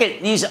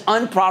 Second, these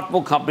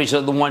unprofitable companies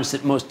are the ones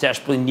that most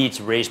desperately need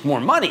to raise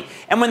more money.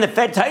 And when the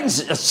Fed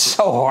tightens, it's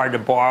so hard to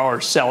borrow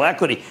or sell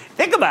equity.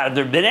 Think about it.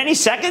 There have been any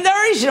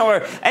secondaries,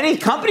 or any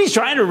companies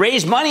trying to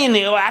raise money in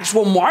the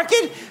actual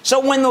market?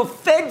 So when the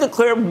Fed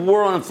declared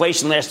war on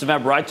inflation last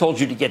November, I told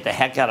you to get the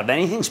heck out of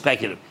anything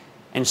speculative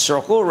and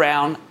circle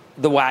around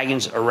the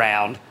wagons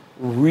around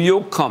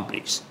real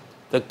companies.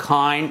 The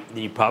kind,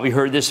 you probably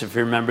heard this if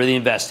you remember the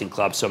Investing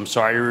Club, so I'm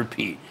sorry to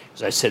repeat,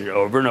 because I said it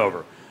over and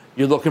over.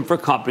 You're looking for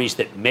companies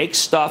that make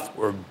stuff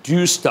or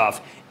do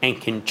stuff and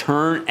can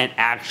turn an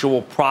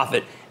actual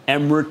profit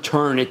and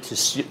return it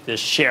to the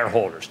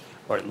shareholders,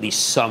 or at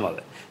least some of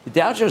it. The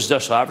Dow Jones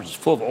Industrial Average is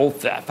full of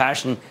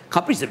old-fashioned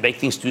companies that make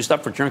things, do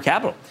stuff, return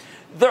capital.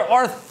 There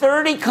are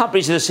 30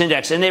 companies in this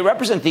index, and they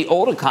represent the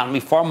old economy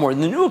far more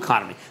than the new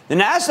economy. The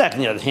NASDAQ, on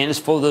the other hand, is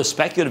full of those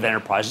speculative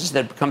enterprises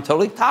that have become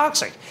totally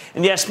toxic.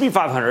 And the S&P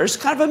 500 is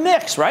kind of a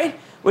mix, right?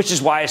 Which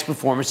is why its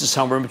performance is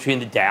somewhere in between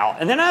the Dow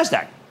and the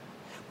NASDAQ.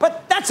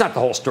 But that's not the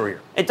whole story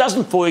here. It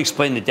doesn't fully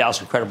explain the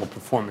Dow's incredible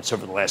performance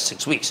over the last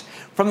 6 weeks.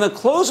 From the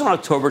close on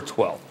October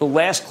 12th, the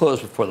last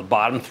close before the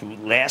bottom through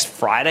last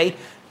Friday,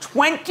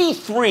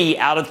 23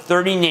 out of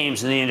 30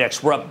 names in the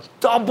index were up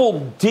double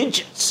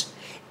digits.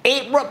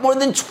 8 were up more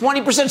than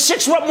 20%.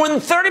 6 were up more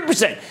than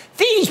 30%.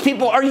 These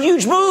people are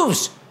huge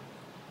moves.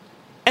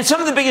 And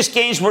some of the biggest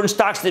gains were in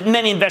stocks that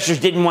many investors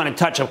didn't want to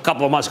touch a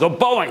couple of months ago.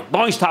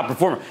 Boeing's top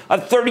performer,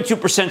 up 32%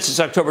 since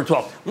October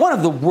 12th. One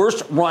of the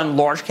worst-run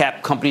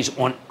large-cap companies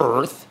on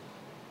earth.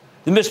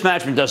 The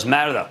mismanagement doesn't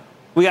matter, though.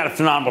 We got a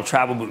phenomenal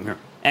travel boom here.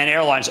 And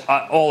airlines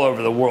all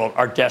over the world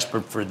are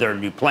desperate for their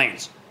new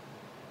planes.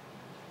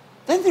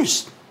 Then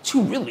there's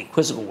two really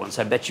quizzical ones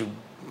I bet you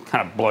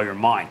kind of blow your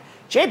mind.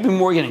 J.P.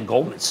 Morgan and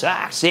Goldman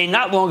Sachs. Saying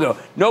not long ago,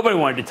 nobody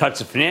wanted to touch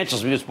the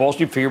financials because Wall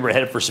Street figured we're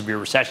headed for a severe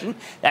recession.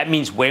 That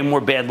means way more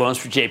bad loans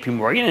for J.P.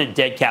 Morgan and a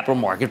dead capital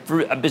market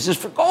for a business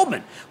for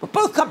Goldman. But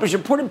both companies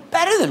reported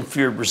better than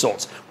feared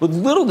results, with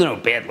little to no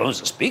bad loans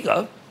to speak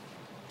of.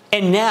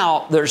 And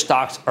now their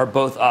stocks are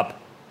both up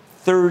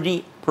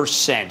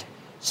 30%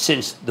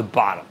 since the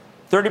bottom.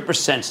 30%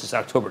 since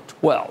October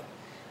 12th.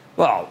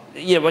 Well,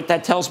 you know what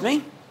that tells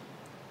me?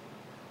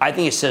 I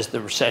think it says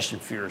the recession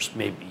fears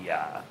may be,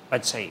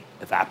 I'd say,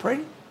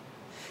 evaporating.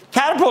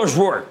 Caterpillar's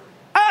roared.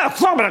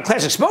 Talk about a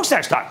classic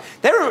smokestack stock.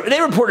 They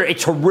reported a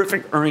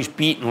terrific earnings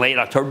beat in late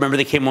October. Remember,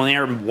 they came on the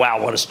air, and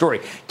wow, what a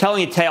story.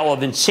 Telling a tale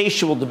of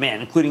insatiable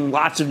demand, including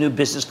lots of new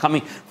business coming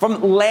from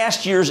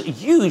last year's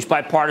huge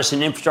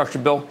bipartisan infrastructure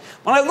bill.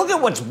 When I look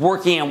at what's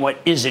working and what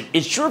isn't,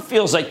 it sure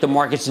feels like the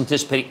market's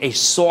anticipating a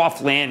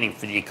soft landing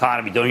for the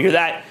economy. Don't you hear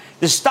that?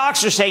 The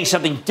stocks are saying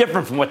something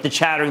different from what the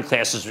chattering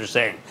classes are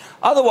saying.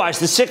 Otherwise,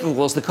 the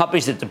cyclicals, the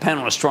companies that depend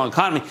on a strong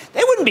economy,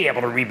 they wouldn't be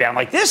able to rebound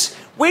like this.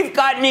 We've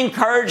gotten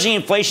encouraging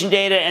inflation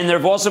data, and there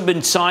have also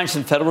been signs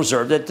from the Federal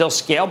Reserve that they'll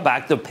scale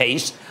back the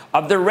pace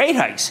of their rate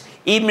hikes,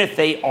 even if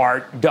they are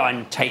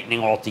done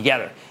tightening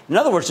altogether. In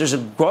other words, there's a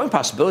growing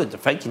possibility that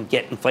the Fed can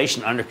get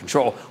inflation under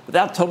control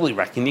without totally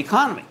wrecking the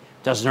economy.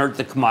 Doesn't hurt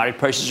that commodity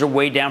prices are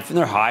way down from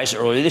their highs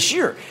earlier this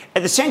year.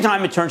 At the same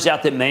time, it turns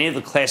out that many of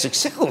the classic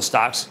cyclical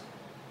stocks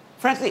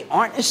frankly,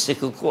 aren't as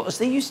cyclical as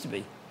they used to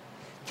be.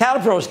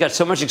 Caterpillar's got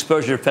so much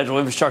exposure to federal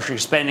infrastructure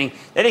spending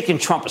that it can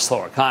trump a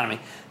slower economy.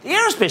 The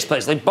aerospace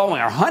plays like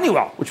Boeing or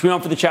Honeywell, which we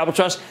own for the Travel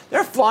Trust,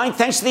 they're flying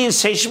thanks to the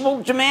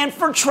insatiable demand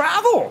for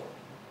travel.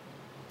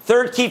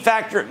 Third key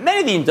factor,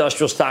 many of the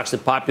industrial stocks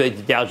that populate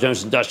the Dow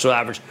Jones Industrial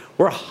Average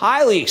were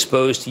highly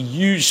exposed to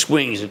huge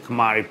swings in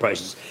commodity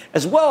prices,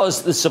 as well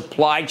as the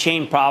supply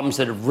chain problems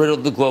that have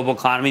riddled the global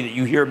economy that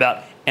you hear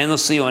about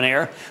endlessly on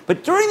air.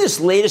 But during this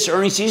latest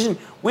earnings season,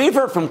 we've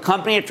heard from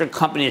company after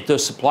company that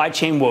those supply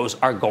chain woes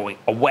are going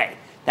away.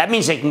 That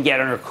means they can get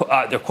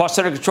their costs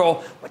under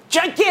control, with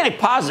gigantic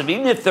positive,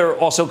 even if they're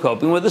also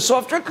coping with a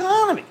softer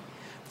economy.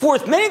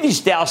 Fourth, many of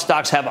these Dow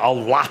stocks have a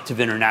lot of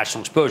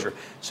international exposure.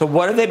 So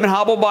what have they been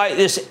hobbled by?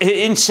 This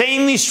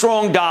insanely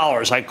strong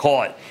dollar, as I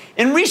call it.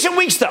 In recent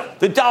weeks, though,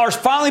 the dollar's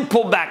finally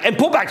pulled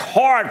back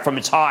hard from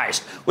its highs,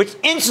 which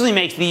instantly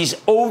makes these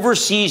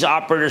overseas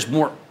operators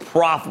more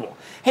profitable.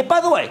 Hey, by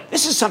the way,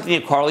 this is something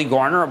that Carly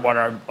Garner, one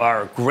of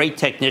our great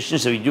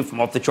technicians that we do from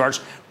Off the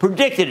Charts,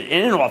 predicted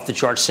in an Off the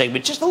Charts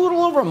segment just a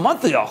little over a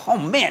month ago. Oh,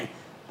 man,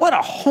 what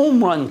a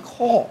home run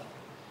call.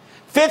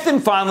 Fifth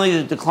and finally,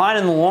 the decline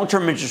in the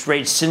long-term interest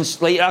rates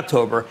since late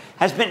October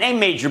has been a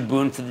major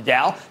boon for the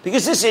Dow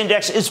because this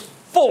index is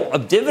full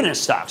of dividend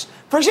stocks.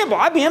 For example,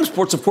 IBM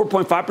sports a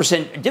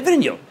 4.5%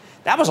 dividend yield.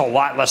 That was a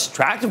lot less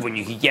attractive when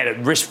you could get a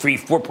risk-free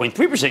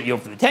 4.3%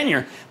 yield for the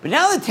 10-year. But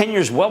now the 10-year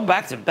is well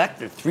back to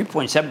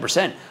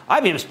 3.7%.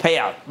 IBM's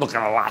payout looking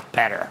a lot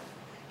better.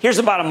 Here's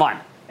the bottom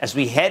line. As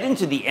we head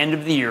into the end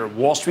of the year,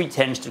 Wall Street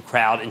tends to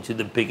crowd into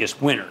the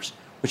biggest winners,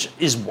 which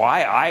is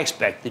why I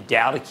expect the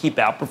Dow to keep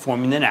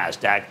outperforming the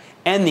NASDAQ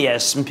and the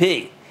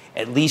S&P,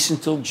 at least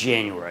until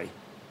January,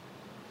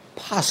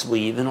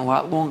 possibly even a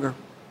lot longer.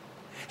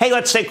 Hey,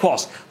 let's take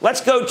calls. Let's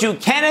go to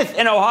Kenneth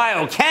in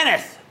Ohio.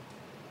 Kenneth.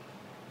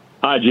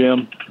 Hi,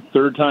 Jim.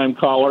 Third-time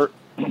caller,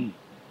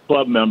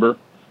 club member.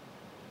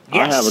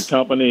 Yes. I have a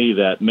company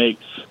that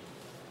makes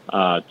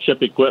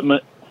chip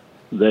equipment.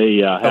 They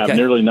have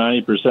nearly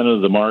 90%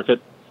 of the market.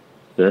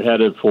 They're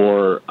headed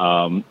for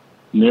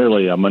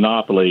nearly a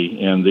monopoly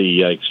in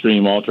the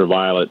extreme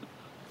ultraviolet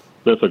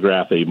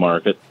lithography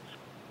market.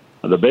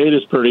 The beta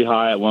is pretty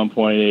high at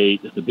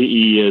 1.8. The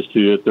PE is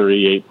to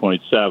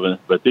 38.7.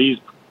 But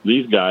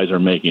these guys are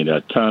making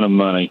a ton of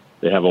money.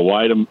 They have a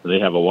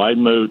wide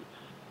moat.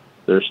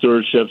 Their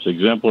stewardship's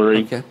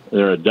exemplary. Okay.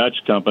 They're a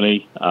Dutch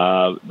company.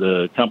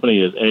 The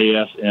company is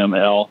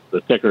ASML.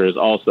 The ticker is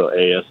also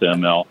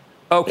ASML.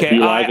 Okay, if you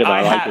like it,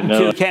 I like happen to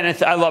know.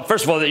 Kenneth, I love,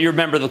 first of all, that you're a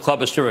member of the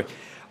Club of Stewart.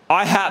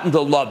 I happen to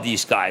love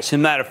these guys. As a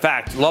matter of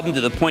fact, love them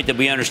to the point that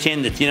we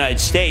understand that the United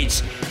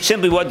States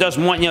simply what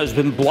doesn't want, has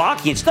been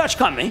blocking, it's a Dutch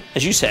company,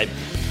 as you said,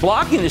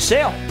 blocking the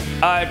sale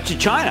to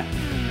China.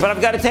 But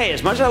I've got to tell you,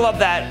 as much as I love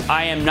that,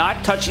 I am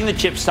not touching the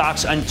chip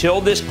stocks until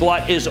this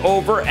glut is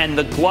over, and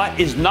the glut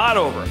is not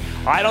over.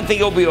 I don't think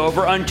it'll be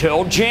over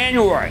until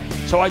January.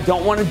 So I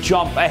don't want to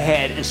jump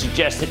ahead and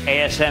suggest that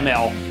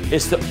ASML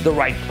is the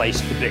right place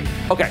to be.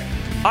 Okay,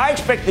 I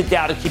expect the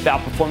Dow to keep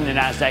outperforming the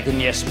NASDAQ and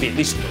the S&P at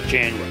least until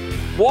January.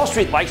 Wall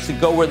Street likes to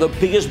go where the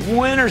biggest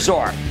winners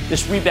are.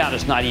 This rebound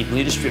is not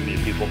evenly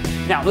distributed, people.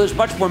 Now, there's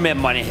much more mad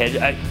money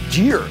ahead.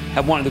 Deere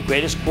had one of the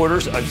greatest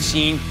quarters I've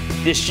seen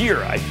this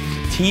year. I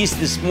teased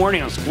this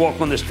morning on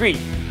Squawk on the Street.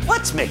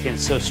 What's making it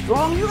so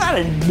strong? You got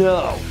to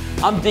know.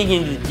 I'm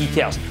digging into the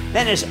details.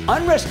 Then as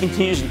unrest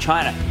continues in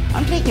China,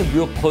 I'm taking a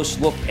real close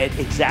look at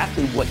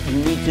exactly what you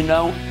need to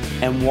know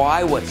and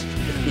why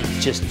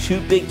it's just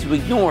too big to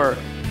ignore,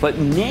 but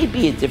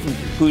maybe a different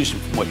conclusion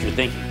from what you're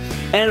thinking.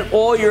 And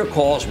all your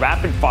calls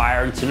rapid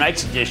fire in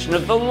tonight's edition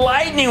of the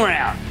Lightning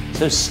Round.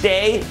 So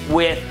stay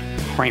with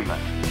Cramer.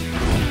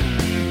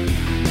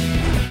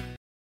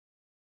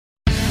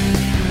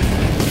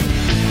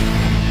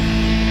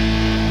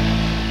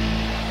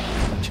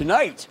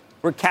 Tonight,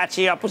 we're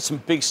catching up with some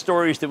big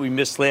stories that we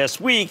missed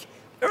last week.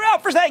 They're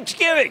out for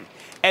Thanksgiving.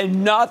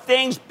 And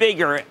nothing's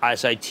bigger,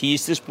 as I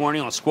teased this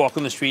morning on Squawk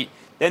on the Street,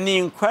 than the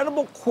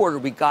incredible quarter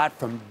we got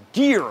from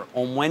Deere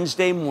on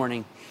Wednesday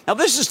morning. Now,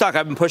 this is a stock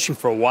I've been pushing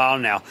for a while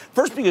now.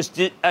 First, because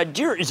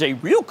Deere is a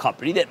real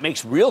company that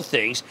makes real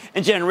things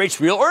and generates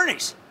real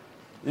earnings.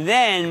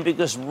 Then,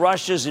 because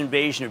Russia's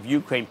invasion of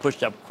Ukraine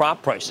pushed up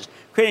crop prices,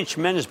 creating a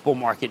tremendous bull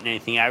market in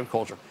anything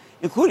agriculture,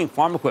 including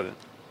farm equipment.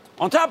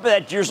 On top of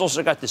that, Deere's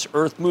also got this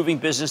earth-moving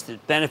business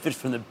that benefits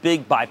from the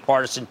big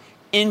bipartisan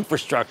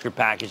infrastructure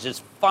package that's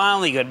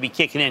finally going to be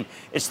kicking in.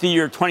 It's the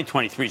year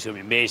 2023. It's going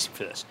to be amazing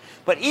for this.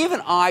 But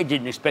even I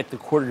didn't expect the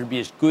quarter to be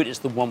as good as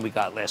the one we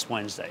got last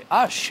Wednesday.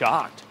 I was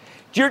shocked.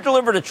 Deere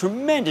delivered a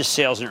tremendous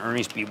sales and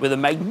earnings beat with a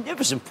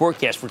magnificent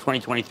forecast for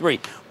 2023.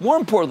 More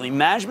importantly,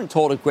 management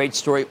told a great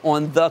story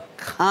on the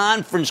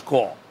conference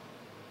call.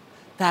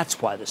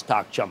 That's why the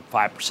stock jumped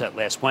 5%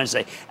 last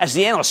Wednesday as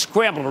the analysts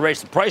scrambled to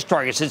raise the price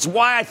targets. It's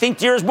why I think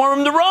Deere has more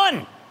room to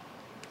run.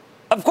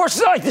 Of course,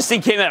 it's not like this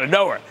thing came out of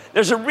nowhere.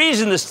 There's a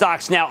reason the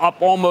stock's now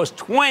up almost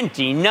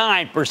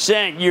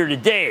 29% year to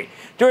date,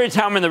 during a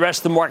time when the rest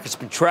of the market's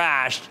been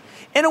trashed.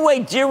 In a way,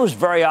 Deere was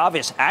very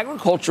obvious.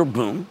 Agricultural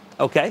boom,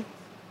 okay,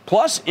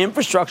 plus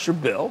infrastructure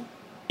bill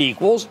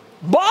equals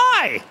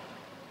buy.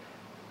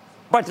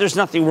 But there's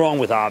nothing wrong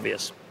with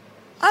obvious.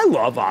 I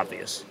love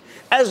obvious,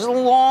 as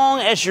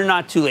long as you're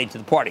not too late to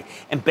the party.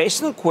 And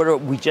based on the quarter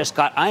we just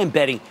got, I am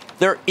betting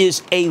there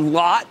is a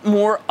lot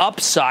more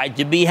upside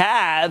to be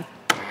had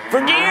for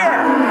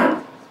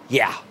Deere.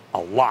 Yeah, a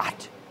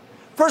lot.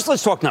 First,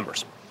 let's talk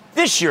numbers.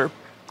 This year,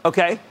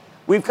 okay,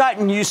 we've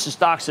gotten used to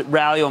stocks that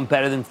rally on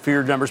better than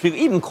feared numbers. People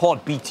even call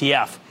it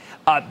BTF,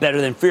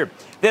 better than feared.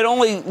 That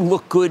only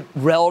look good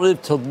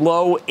relative to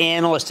low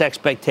analyst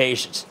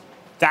expectations.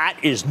 That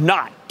is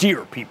not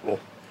Deere, people.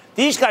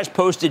 These guys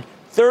posted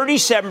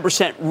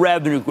 37%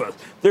 revenue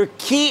growth. Their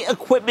key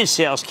equipment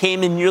sales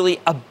came in nearly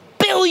 $1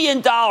 billion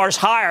billion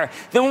higher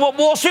than what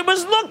Wall Street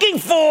was looking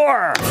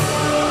for.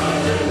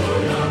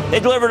 They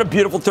delivered a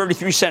beautiful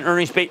 33-cent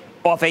earnings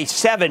off a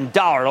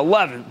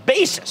 $7.11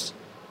 basis.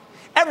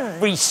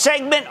 Every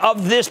segment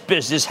of this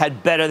business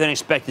had better than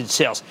expected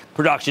sales,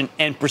 production,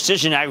 and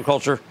precision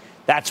agriculture.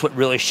 That's what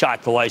really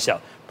shot the lights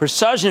out.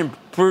 Precision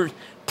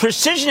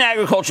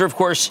agriculture, of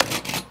course,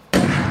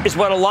 is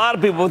what a lot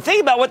of people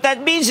think about. What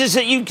that means is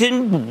that you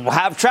can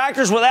have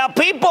tractors without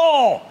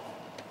people.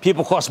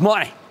 People cost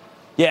money.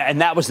 Yeah, and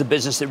that was the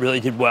business that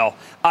really did well.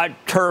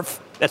 Turf,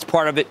 that's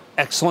part of it.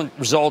 Excellent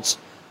results.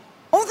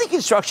 Only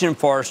construction and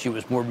forestry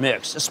was more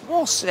mixed. A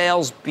small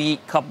sales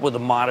beat coupled with a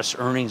modest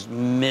earnings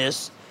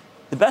miss.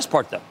 The best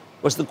part, though,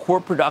 was the core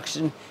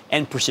production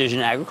and precision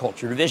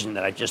agriculture division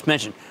that I just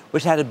mentioned,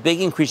 which had a big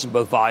increase in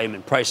both volume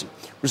and pricing,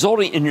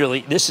 resulting in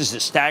nearly, this is a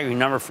staggering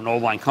number for an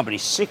old line company,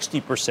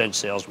 60%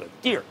 sales with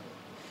Deere.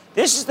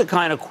 This is the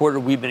kind of quarter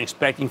we've been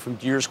expecting from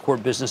Deere's core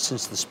business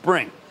since the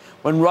spring,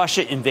 when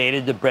Russia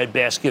invaded the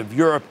breadbasket of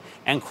Europe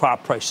and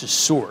crop prices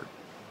soared.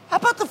 How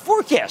about the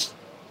forecast?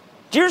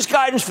 Deere's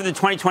guidance for the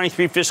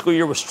 2023 fiscal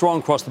year was strong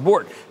across the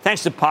board,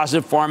 thanks to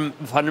positive farm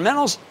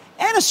fundamentals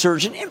and a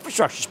surge in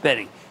infrastructure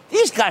spending.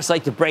 These guys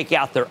like to break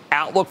out their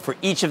outlook for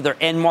each of their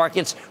end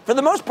markets. For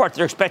the most part,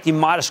 they're expecting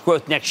modest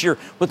growth next year,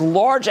 with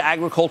large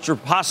agriculture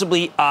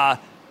possibly up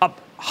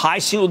high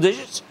single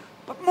digits.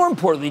 But more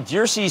importantly,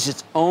 Deere sees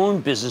its own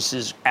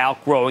businesses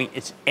outgrowing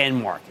its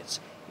end markets,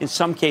 in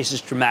some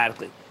cases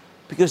dramatically,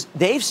 because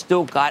they've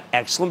still got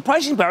excellent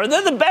pricing power.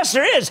 They're the best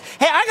there is.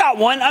 Hey, I got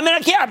one. I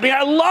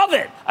love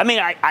it.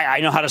 I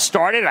know how to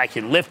start it. I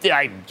can lift it.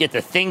 I get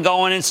the thing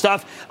going and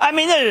stuff.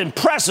 That's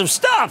impressive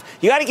stuff.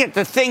 You got to get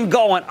the thing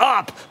going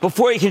up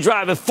before you can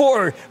drive it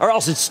forward, or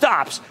else it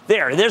stops.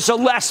 There's a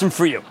lesson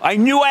for you. I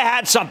knew I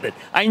had something.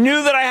 In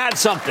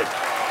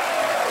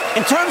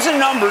terms of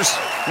numbers,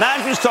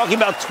 management's talking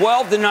about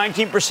 12 to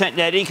 19%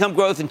 net income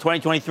growth in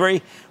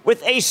 2023,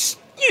 with a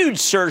huge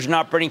surge in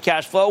operating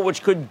cash flow,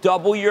 which could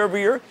double year over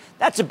year.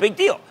 That's a big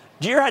deal.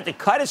 Deere had to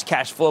cut its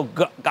cash flow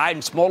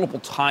guidance multiple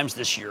times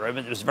this year.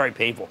 It was very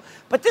painful.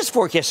 But this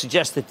forecast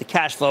suggests that the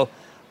cash flow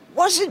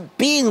wasn't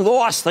being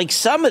lost like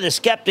some of the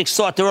skeptics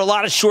thought. There were a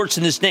lot of shorts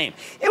in this name.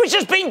 It was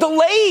just being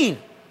delayed.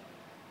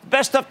 The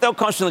best stuff, though,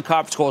 comes from the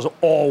conference call, as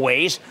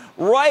always.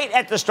 Right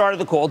at the start of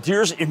the call,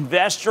 Deere's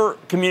investor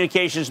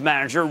communications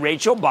manager,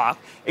 Rachel Bach,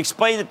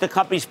 explained that the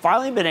company's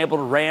finally been able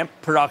to ramp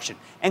production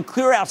and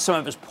clear out some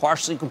of its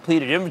partially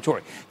completed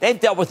inventory. They've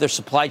dealt with their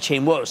supply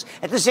chain woes.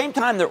 At the same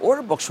time, their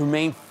order books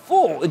remain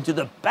full into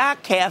the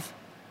back half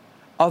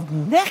of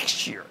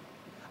next year.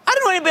 I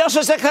don't know anybody else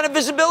has that kind of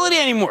visibility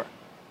anymore.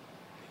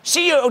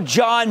 CEO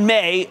John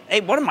May,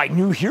 one of my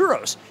new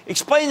heroes,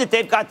 explained that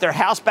they've got their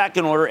house back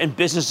in order and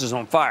business is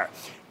on fire.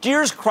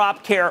 Deere's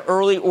crop care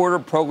early order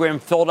program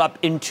filled up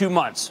in 2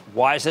 months.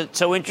 Why is it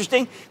so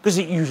interesting? Because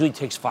it usually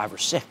takes 5 or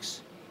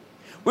 6.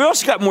 We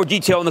also got more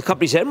detail on the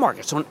company's end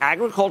markets. On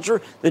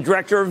agriculture, the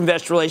director of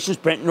investor relations,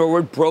 Brent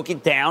Norwood, broke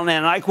it down,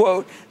 and I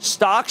quote,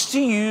 stocks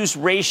to use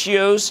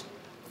ratios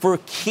for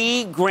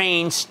key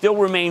grains still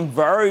remain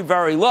very,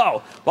 very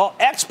low, while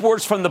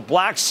exports from the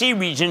Black Sea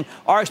region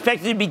are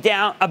expected to be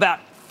down about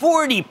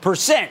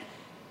 40%,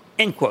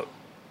 end quote.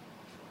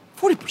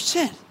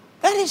 40%?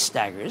 That is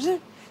staggering, isn't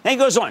it? Then he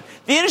goes on.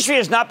 The industry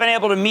has not been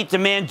able to meet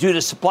demand due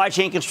to supply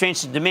chain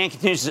constraints, and demand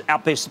continues to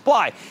outpace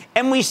supply.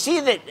 And we see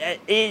that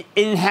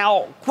in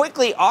how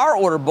quickly our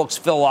order books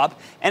fill up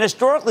and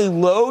historically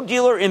low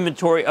dealer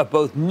inventory of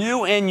both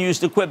new and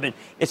used equipment.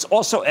 It's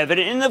also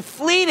evident in the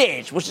fleet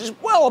age, which is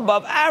well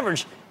above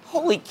average.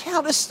 Holy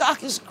cow, this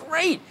stock is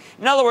great.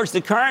 In other words,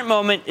 the current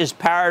moment is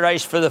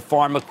paradise for the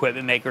farm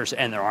equipment makers,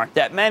 and there aren't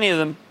that many of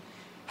them.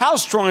 How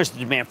strong is the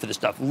demand for this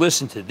stuff?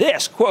 Listen to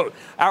this. Quote,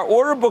 our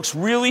order books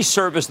really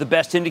serve as the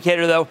best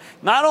indicator, though.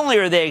 Not only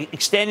are they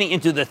extending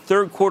into the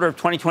third quarter of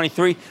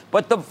 2023,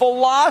 but the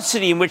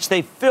velocity in which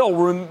they fill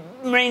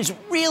remains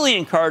really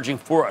encouraging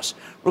for us.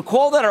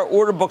 Recall that our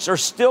order books are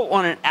still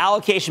on an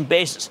allocation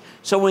basis.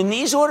 So when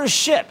these orders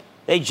ship,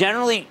 they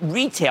generally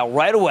retail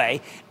right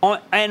away,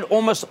 and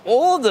almost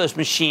all of those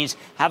machines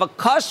have a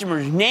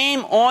customer's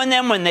name on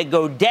them when they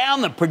go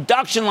down the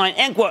production line,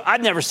 end quote.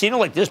 I've never seen it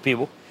like this,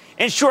 people.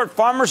 In short,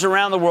 farmers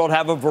around the world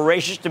have a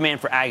voracious demand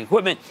for ag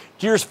equipment.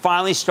 Deere's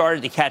finally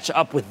started to catch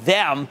up with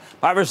them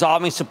by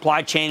resolving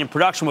supply chain and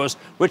production woes,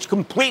 which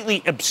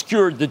completely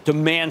obscured the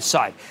demand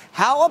side.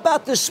 How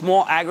about the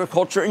small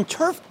agriculture and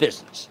turf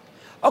business?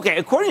 Okay,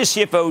 according to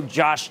CFO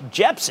Josh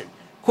Jepsen,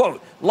 quote,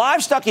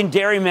 livestock and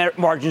dairy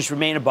margins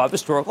remain above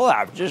historical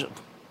averages.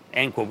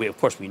 End quote. Of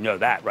course, we know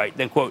that, right?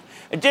 Then, quote,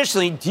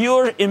 additionally,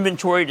 dealer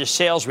inventory to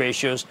sales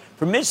ratios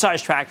for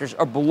mid-sized tractors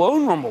are below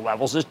normal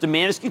levels as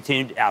demand has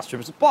continued to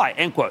outstrip supply,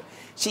 end quote.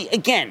 See,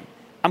 again,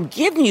 I'm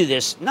giving you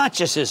this not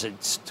just as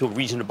a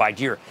reason to buy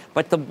Deere,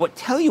 but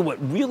tell you what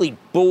really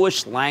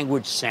bullish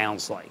language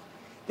sounds like.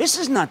 This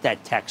is not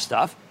that tech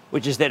stuff,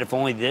 which is that if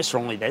only this or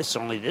only this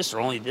or only this or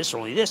only this or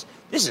only this,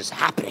 this is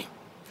happening.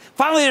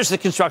 Finally, there's the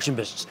construction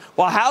business.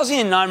 While housing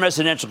and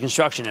non-residential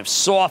construction have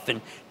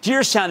softened,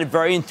 Deere sounded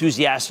very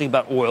enthusiastic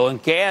about oil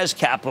and gas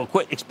capital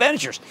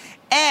expenditures.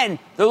 And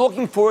they're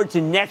looking forward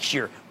to next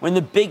year when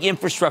the big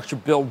infrastructure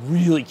bill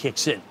really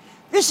kicks in.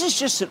 This is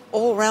just an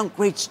all-around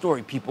great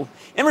story, people.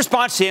 In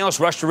response, the analysts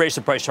rushed to raise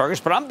the price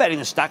targets, but I'm betting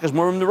the stock has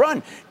more room to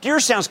run. Deere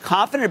sounds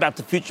confident about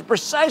the future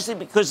precisely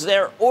because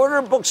their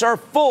order books are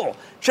full.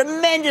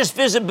 Tremendous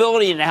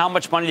visibility into how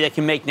much money they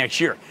can make next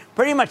year.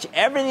 Pretty much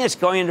everything that's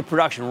going into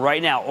production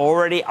right now,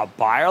 already a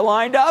buyer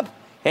lined up.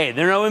 Hey,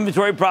 there are no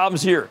inventory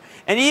problems here.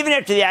 And even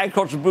after the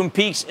agriculture boom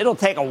peaks, it'll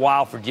take a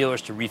while for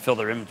dealers to refill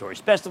their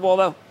inventories. Best of all,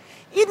 though,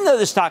 even though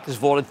the stock has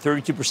vaulted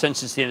 32%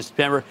 since the end of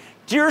September,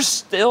 Deere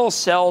still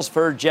sells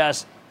for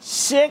just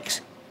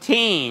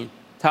 16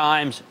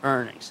 times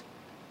earnings.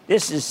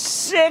 This is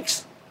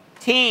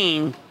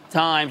 16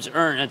 times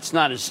earnings. It's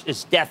not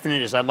as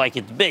definite as I'd like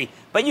it to be,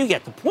 but you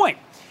get the point.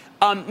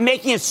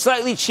 Making it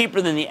slightly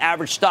cheaper than the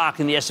average stock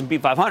in the S&P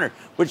 500,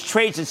 which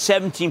trades at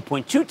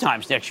 17.2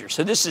 times next year.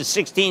 So this is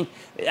 16.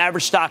 The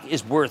average stock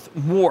is worth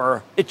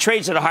more. It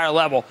trades at a higher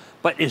level,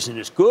 but isn't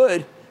as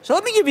good. So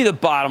let me give you the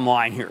bottom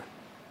line here.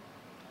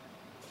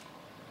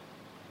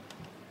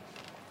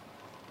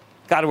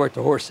 Got to work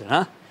the horse in,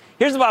 huh?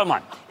 Here's the bottom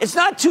line. It's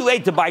not too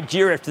late to buy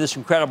Deere after this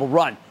incredible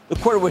run. The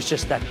quarter was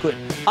just that good.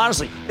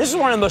 Honestly, this is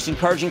one of the most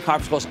encouraging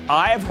conference calls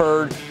I have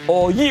heard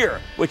all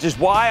year, which is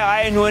why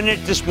I anointed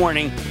it this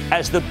morning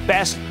as the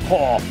best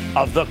call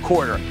of the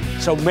quarter.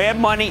 So Mad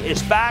Money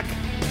is back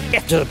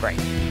after the break.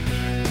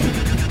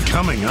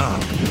 Coming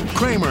up,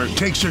 Cramer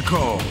takes your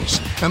calls,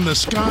 and the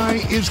sky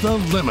is the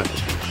limit.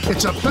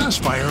 It's a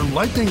fast fire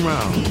lightning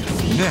round.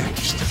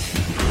 Next.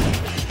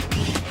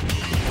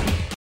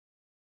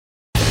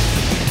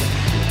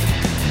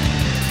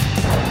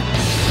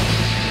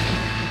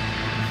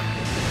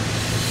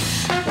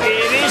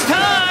 It is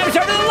time.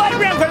 Start the lightning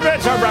round.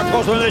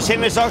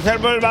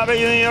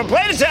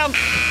 Play this out.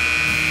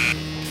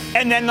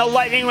 And then the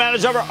lightning round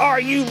is over. Are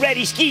you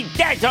ready? Ski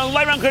dash on the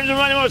lightning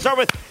round. We'll start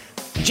with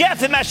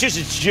Jeff in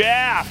Massachusetts.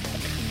 Jeff.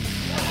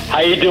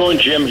 How you doing,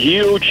 Jim?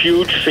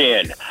 Huge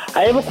fan.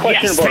 I have a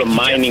question about a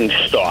mining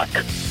stock.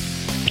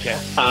 Okay.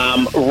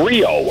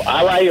 Rio,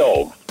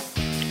 R-I-O.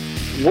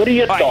 What are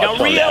your thoughts on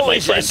that, Rio my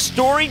is friend? a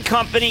storied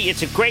company.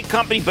 It's a great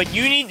company, but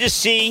you need to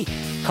see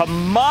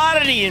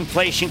commodity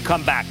inflation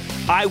come back.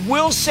 I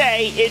will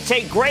say it's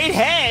a great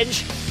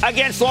hedge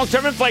against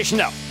long-term inflation,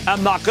 though.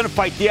 I'm not going to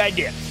fight the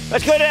idea.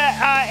 Let's go to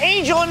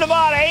Angel in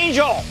Nevada.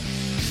 Angel.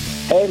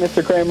 Hey,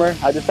 Mr. Cramer.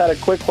 I just had a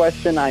quick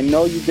question. I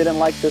know you didn't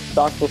like this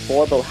stock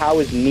before, but how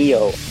is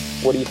NIO?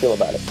 What do you feel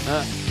about it?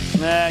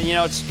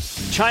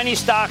 It's Chinese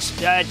stocks.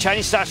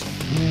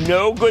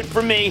 No good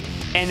for me,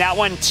 and that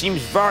one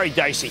seems very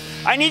dicey.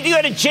 I need to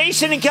go to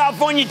Jason in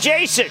California.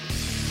 Jason.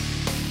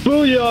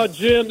 Booyah,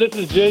 Jim. This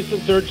is Jason,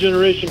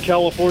 third-generation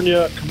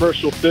California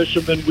commercial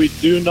fisherman. We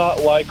do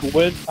not like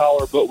wind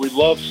power, but we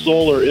love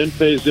solar.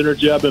 Enphase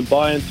Energy, I've been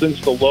buying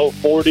since the low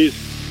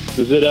 40s.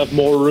 Does it have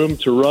more room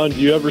to run? Do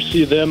you ever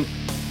see them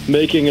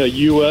making a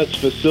U.S.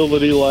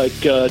 facility like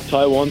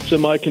Taiwan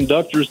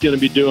Semiconductor is going to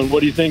be doing?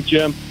 What do you think,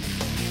 Jim?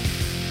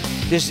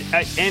 This is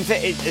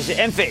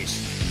Enphase.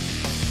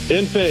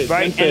 Enphase.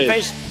 Right?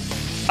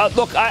 Enphase.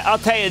 Look, I'll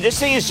tell you, this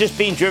thing is just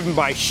being driven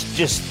by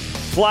just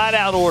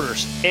flat-out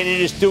orders, and it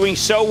is doing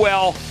so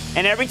well.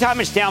 And every time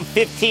it's down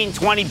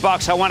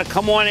 $15-20, I want to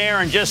come on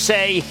air and just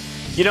say,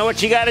 you know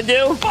what you got to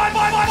do?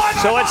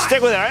 So let's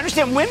stick with it. I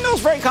understand windmill's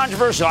very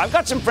controversial. I've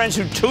got some friends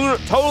who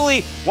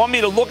totally want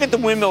me to look at the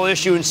windmill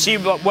issue and see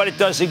what it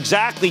does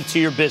exactly to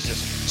your business.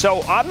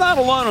 So I'm not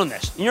alone on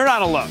this. You're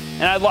not alone.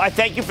 And I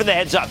thank you for the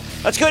heads up.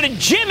 Let's go to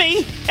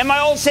Jimmy in my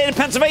old state of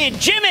Pennsylvania.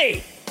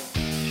 Jimmy!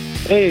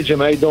 Hey, Jim.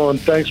 How you doing?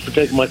 Thanks for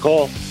taking my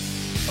call.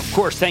 Of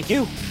course. Thank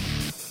you.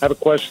 I have a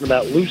question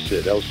about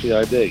Lucid,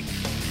 LCID.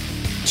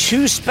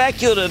 Too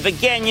speculative.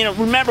 Again,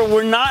 remember,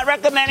 we're not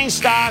recommending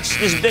stocks.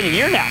 This has been a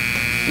year now.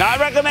 Not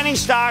recommending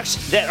stocks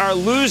that are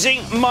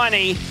losing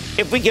money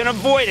if we can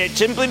avoid it,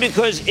 simply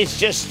because it's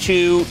just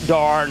too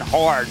darn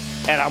hard,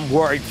 and I'm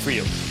worried for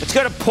you. Let's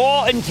go to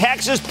Paul in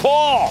Texas.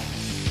 Paul.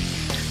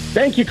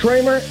 Thank you,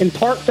 Cramer. In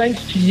part,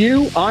 thanks to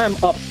you, I am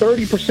up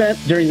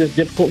 30% during this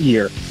difficult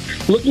year.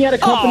 Looking at a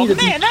company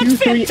that beat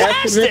Q3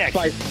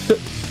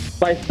 estimates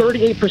by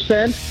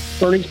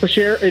 38%, earnings per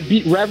share, it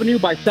beat revenue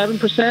by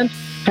 7%,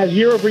 has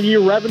year-over-year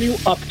revenue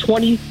up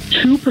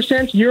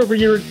 22%,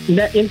 year-over-year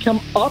net income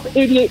up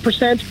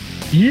 88%,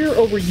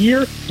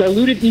 year-over-year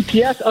diluted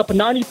EPS up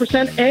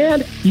 90%,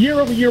 and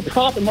year-over-year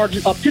profit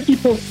margin up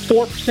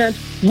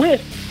 50.4%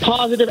 with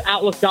positive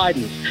outlook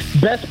guidance.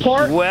 Best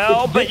part?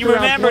 Well, but you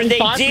remember, they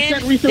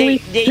did recently,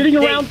 sitting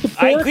around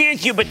support. I agree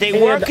with you, but they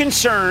were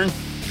concerned.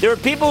 There were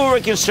people who were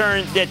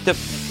concerned that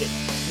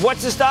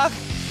what's the stock?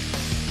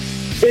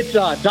 It's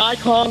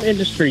Dycom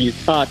Industries,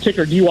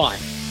 ticker DY.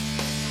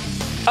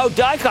 Oh,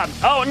 Dycom.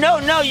 Oh,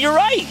 no, you're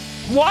right.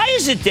 Why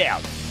is it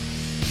down?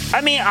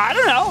 I mean, I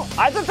don't know.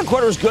 I thought the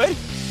quarter was good.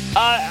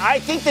 I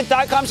think that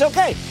Dycom's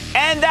okay.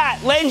 And that,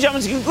 ladies and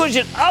gentlemen, is the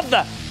conclusion of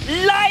the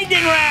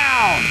Lightning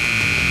Round.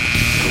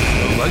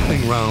 The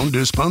Lightning Round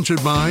is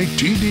sponsored by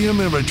TD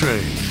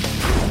Ameritrade.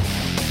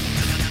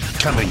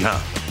 Coming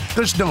up,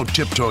 there's no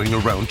tiptoeing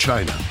around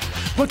China.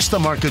 What's the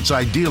market's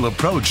ideal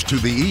approach to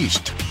the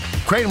East?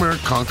 Cramer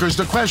conquers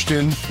the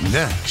question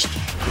next.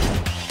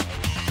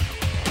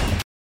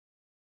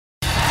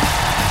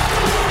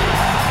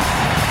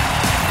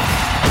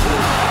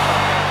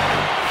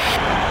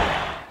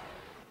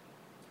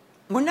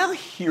 We're now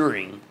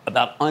hearing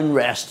about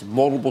unrest in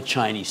multiple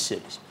Chinese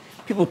cities.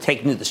 People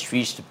taking to the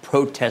streets to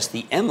protest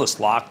the endless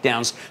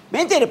lockdowns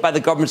mandated by the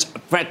government's,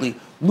 frankly,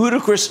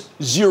 ludicrous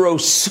zero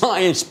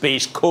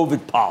science-based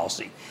COVID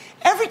policy.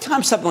 Every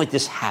time something like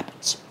this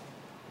happens,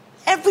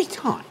 every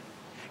time,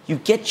 you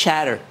get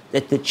chatter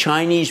that the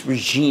Chinese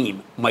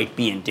regime might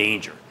be in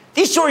danger.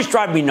 These stories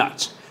drive me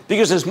nuts.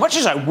 Because as much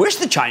as I wish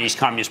the Chinese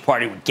Communist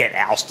Party would get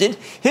ousted,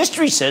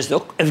 history says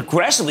they'll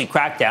aggressively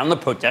crack down on the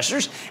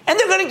protesters, and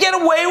they're going to get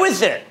away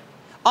with it.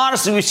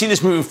 Honestly, we've seen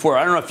this movie before.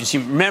 I don't know if you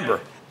remember,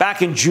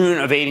 back in June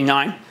of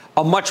 '89,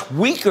 a much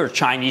weaker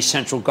Chinese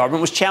central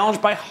government was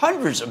challenged by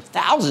hundreds of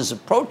thousands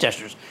of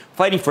protesters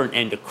fighting for an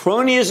end to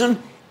cronyism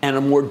and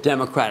a more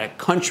democratic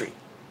country,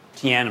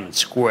 Tiananmen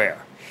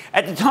Square.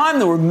 At the time,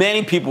 there were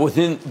many people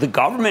within the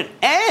government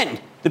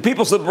and the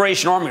People's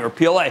Liberation Army, or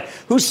PLA,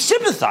 who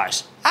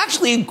sympathized,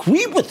 actually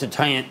agreed with the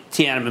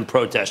Tiananmen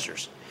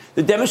protesters.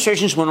 The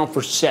demonstrations went on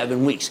for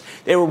 7 weeks.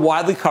 They were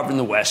widely covered in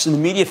the West, and the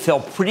media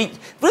felt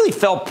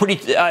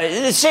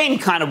the same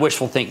kind of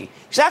wishful thinking.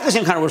 Exactly the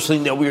same kind of wishful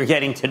thinking that we are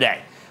getting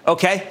today.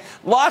 Okay?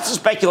 Lots of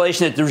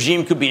speculation that the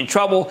regime could be in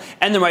trouble,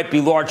 and there might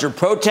be larger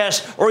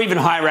protests, or even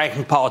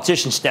high-ranking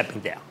politicians stepping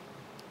down.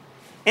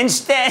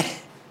 Instead,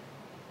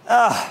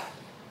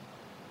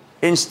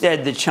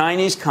 the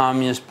Chinese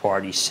Communist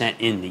Party sent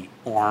in the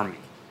army,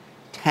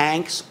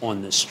 tanks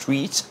on the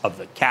streets of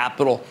the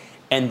capital,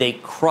 and they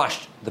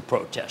crushed the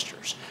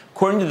protesters.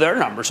 According to their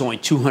numbers, only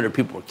 200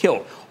 people were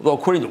killed, although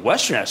according to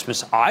Western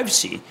estimates I've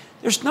seen,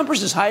 there's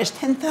numbers as high as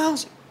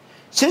 10,000.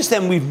 Since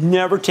then, we've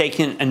never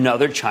taken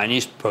another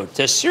Chinese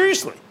protest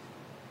seriously.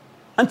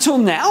 Until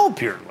now,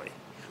 apparently.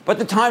 But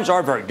the times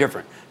are very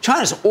different.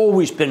 China's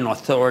always been an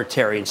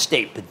authoritarian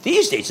state, but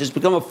these days it's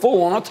become a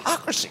full-on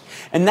autocracy.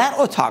 And that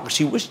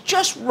autocracy was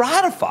just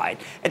ratified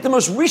at the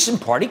most recent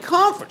party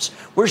conference,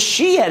 where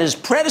Xi had his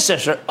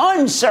predecessor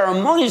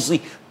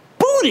unceremoniously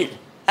booted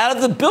out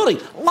of the building.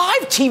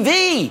 Live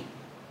TV.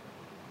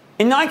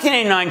 In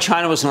 1989,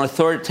 China was an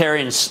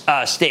authoritarian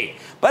state,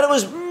 but it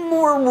was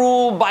more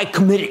ruled by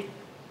committee.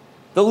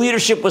 The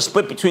leadership was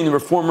split between the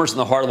reformers and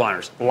the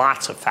hardliners.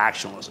 Lots of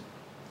factionalism.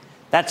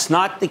 That's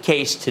not the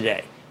case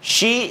today.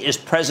 Xi is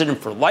president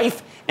for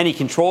life, and he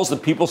controls the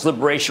People's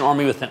Liberation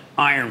Army with an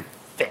iron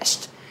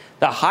fist.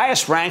 The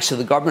highest ranks of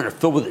the government are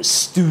filled with his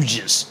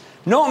stooges.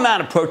 No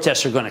amount of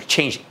protests are going to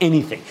change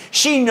anything.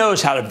 Xi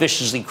knows how to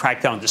viciously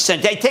crack down on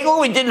dissent. Hey, take a look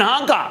what he did in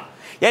Hong Kong.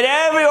 Yet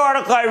every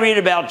article I read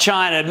about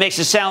China makes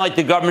it sound like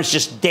the government's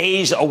just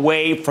days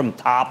away from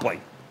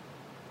toppling.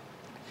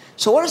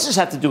 So what does this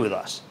have to do with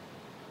us?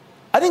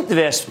 I think the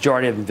vast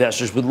majority of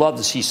investors would love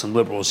to see some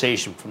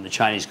liberalization from the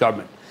Chinese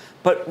government.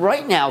 But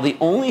right now, the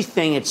only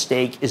thing at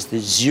stake is the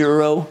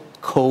zero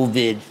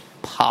COVID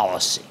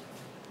policy.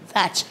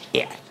 That's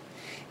it.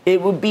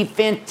 It would be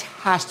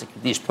fantastic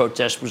if these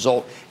protests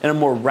result in a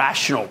more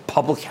rational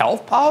public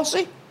health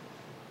policy.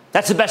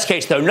 That's the best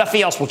case, though.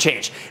 Nothing else will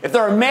change. If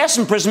there are mass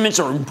imprisonments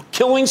or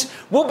killings,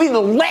 we'll be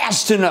the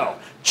last to know.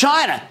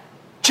 China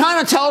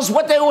tells us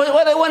what they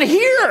want to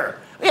hear,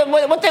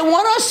 what they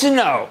want us to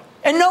know,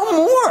 and no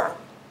more.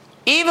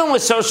 Even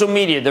with social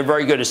media, they're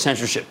very good at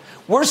censorship.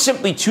 We're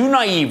simply too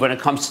naive when it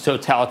comes to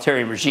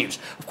totalitarian regimes.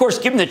 Of course,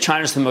 given that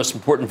China's the most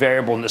important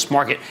variable in this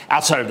market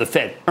outside of the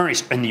Fed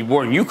earnings and the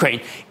war in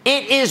Ukraine,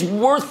 it is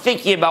worth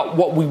thinking about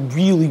what we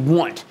really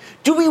want.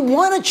 Do we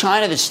want a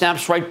China that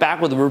snaps right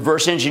back with a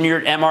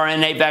reverse-engineered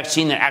mRNA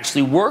vaccine that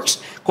actually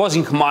works,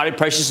 causing commodity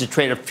prices to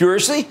trade up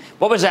furiously?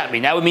 What does that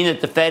mean? That would mean that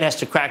the Fed has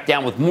to crack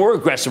down with more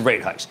aggressive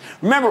rate hikes.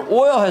 Remember,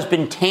 oil has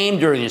been tamed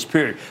during this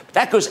period, but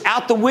that goes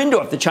out the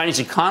window if the Chinese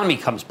economy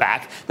comes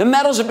back. The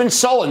metals have been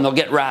sold and they'll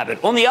get rabid.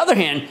 On the other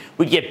hand,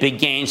 we get big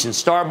gains in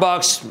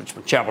Starbucks, which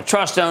the Chapel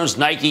Trust owns,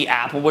 Nike,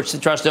 Apple, which the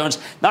Trust owns,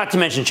 not to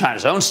mention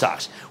China's own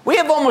stocks. We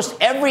have almost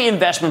every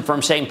investment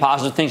firm saying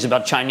positive things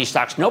about Chinese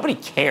stocks. Nobody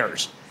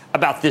cares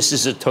about this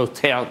as a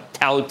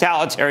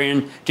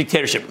totalitarian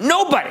dictatorship.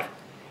 Nobody.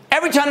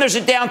 Every time there's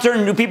a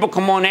downturn, new people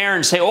come on air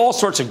and say all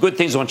sorts of good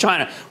things on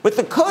China with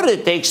the coda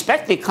that they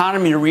expect the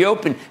economy to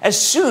reopen as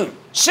soon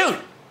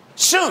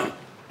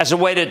as a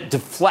way to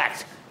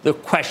deflect the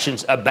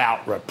questions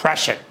about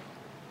repression.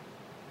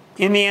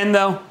 In the end,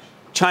 though,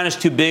 China's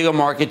too big a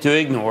market to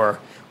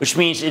ignore, which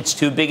means it's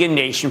too big a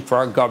nation for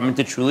our government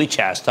to truly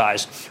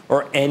chastise,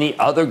 or any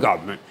other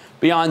government,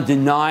 beyond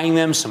denying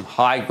them some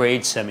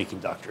high-grade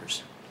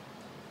semiconductors.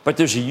 But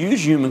there's a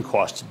huge human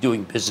cost to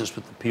doing business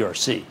with the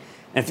PRC.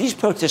 And if these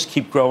protests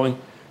keep growing,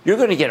 you're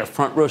going to get a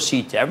front row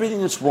seat to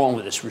everything that's wrong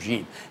with this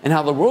regime and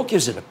how the world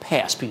gives it a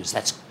pass, because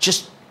that's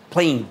just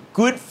plain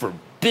good for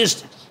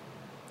business.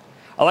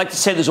 I like to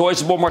say there's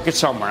always a bull market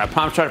somewhere, and I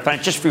promise to try to find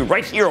it just for you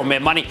right here on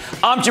Mad Money.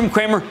 I'm Jim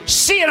Cramer.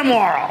 See you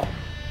tomorrow.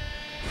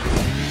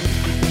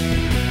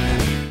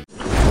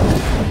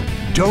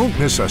 Don't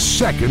miss a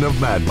second of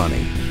Mad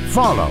Money.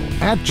 Follow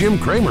 @Jim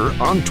Cramer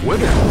on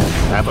Twitter.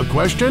 Have a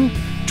question?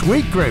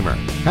 Tweet Kramer.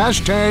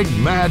 Hashtag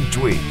Mad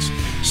Tweets.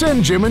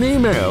 Send Jim an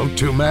email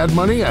to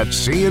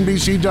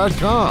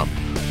madmoney@cnbc.com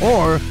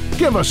or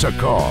give us a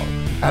call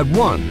at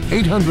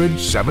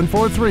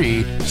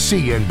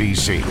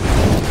 1-800-743-CNBC.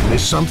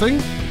 Miss something?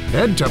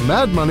 Head to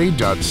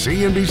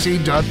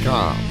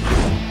madmoney.cnbc.com.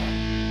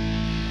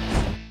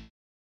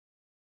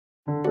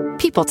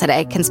 People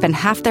today can spend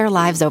half their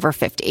lives over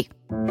 50.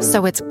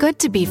 So it's good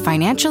to be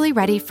financially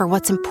ready for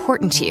what's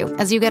important to you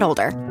as you get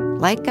older,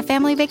 like a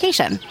family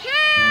vacation.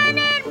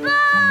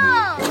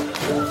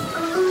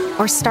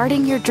 Or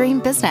starting your dream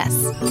business.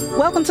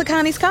 Welcome to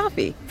Connie's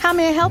Coffee. How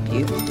may I help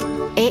you?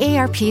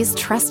 AARP's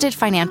trusted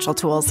financial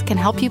tools can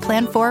help you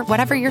plan for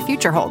whatever your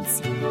future holds.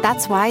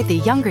 That's why the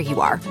younger you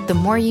are, the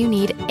more you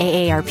need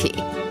AARP.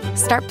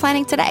 Start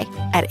planning today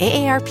at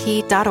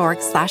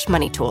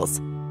aarp.org/moneytools.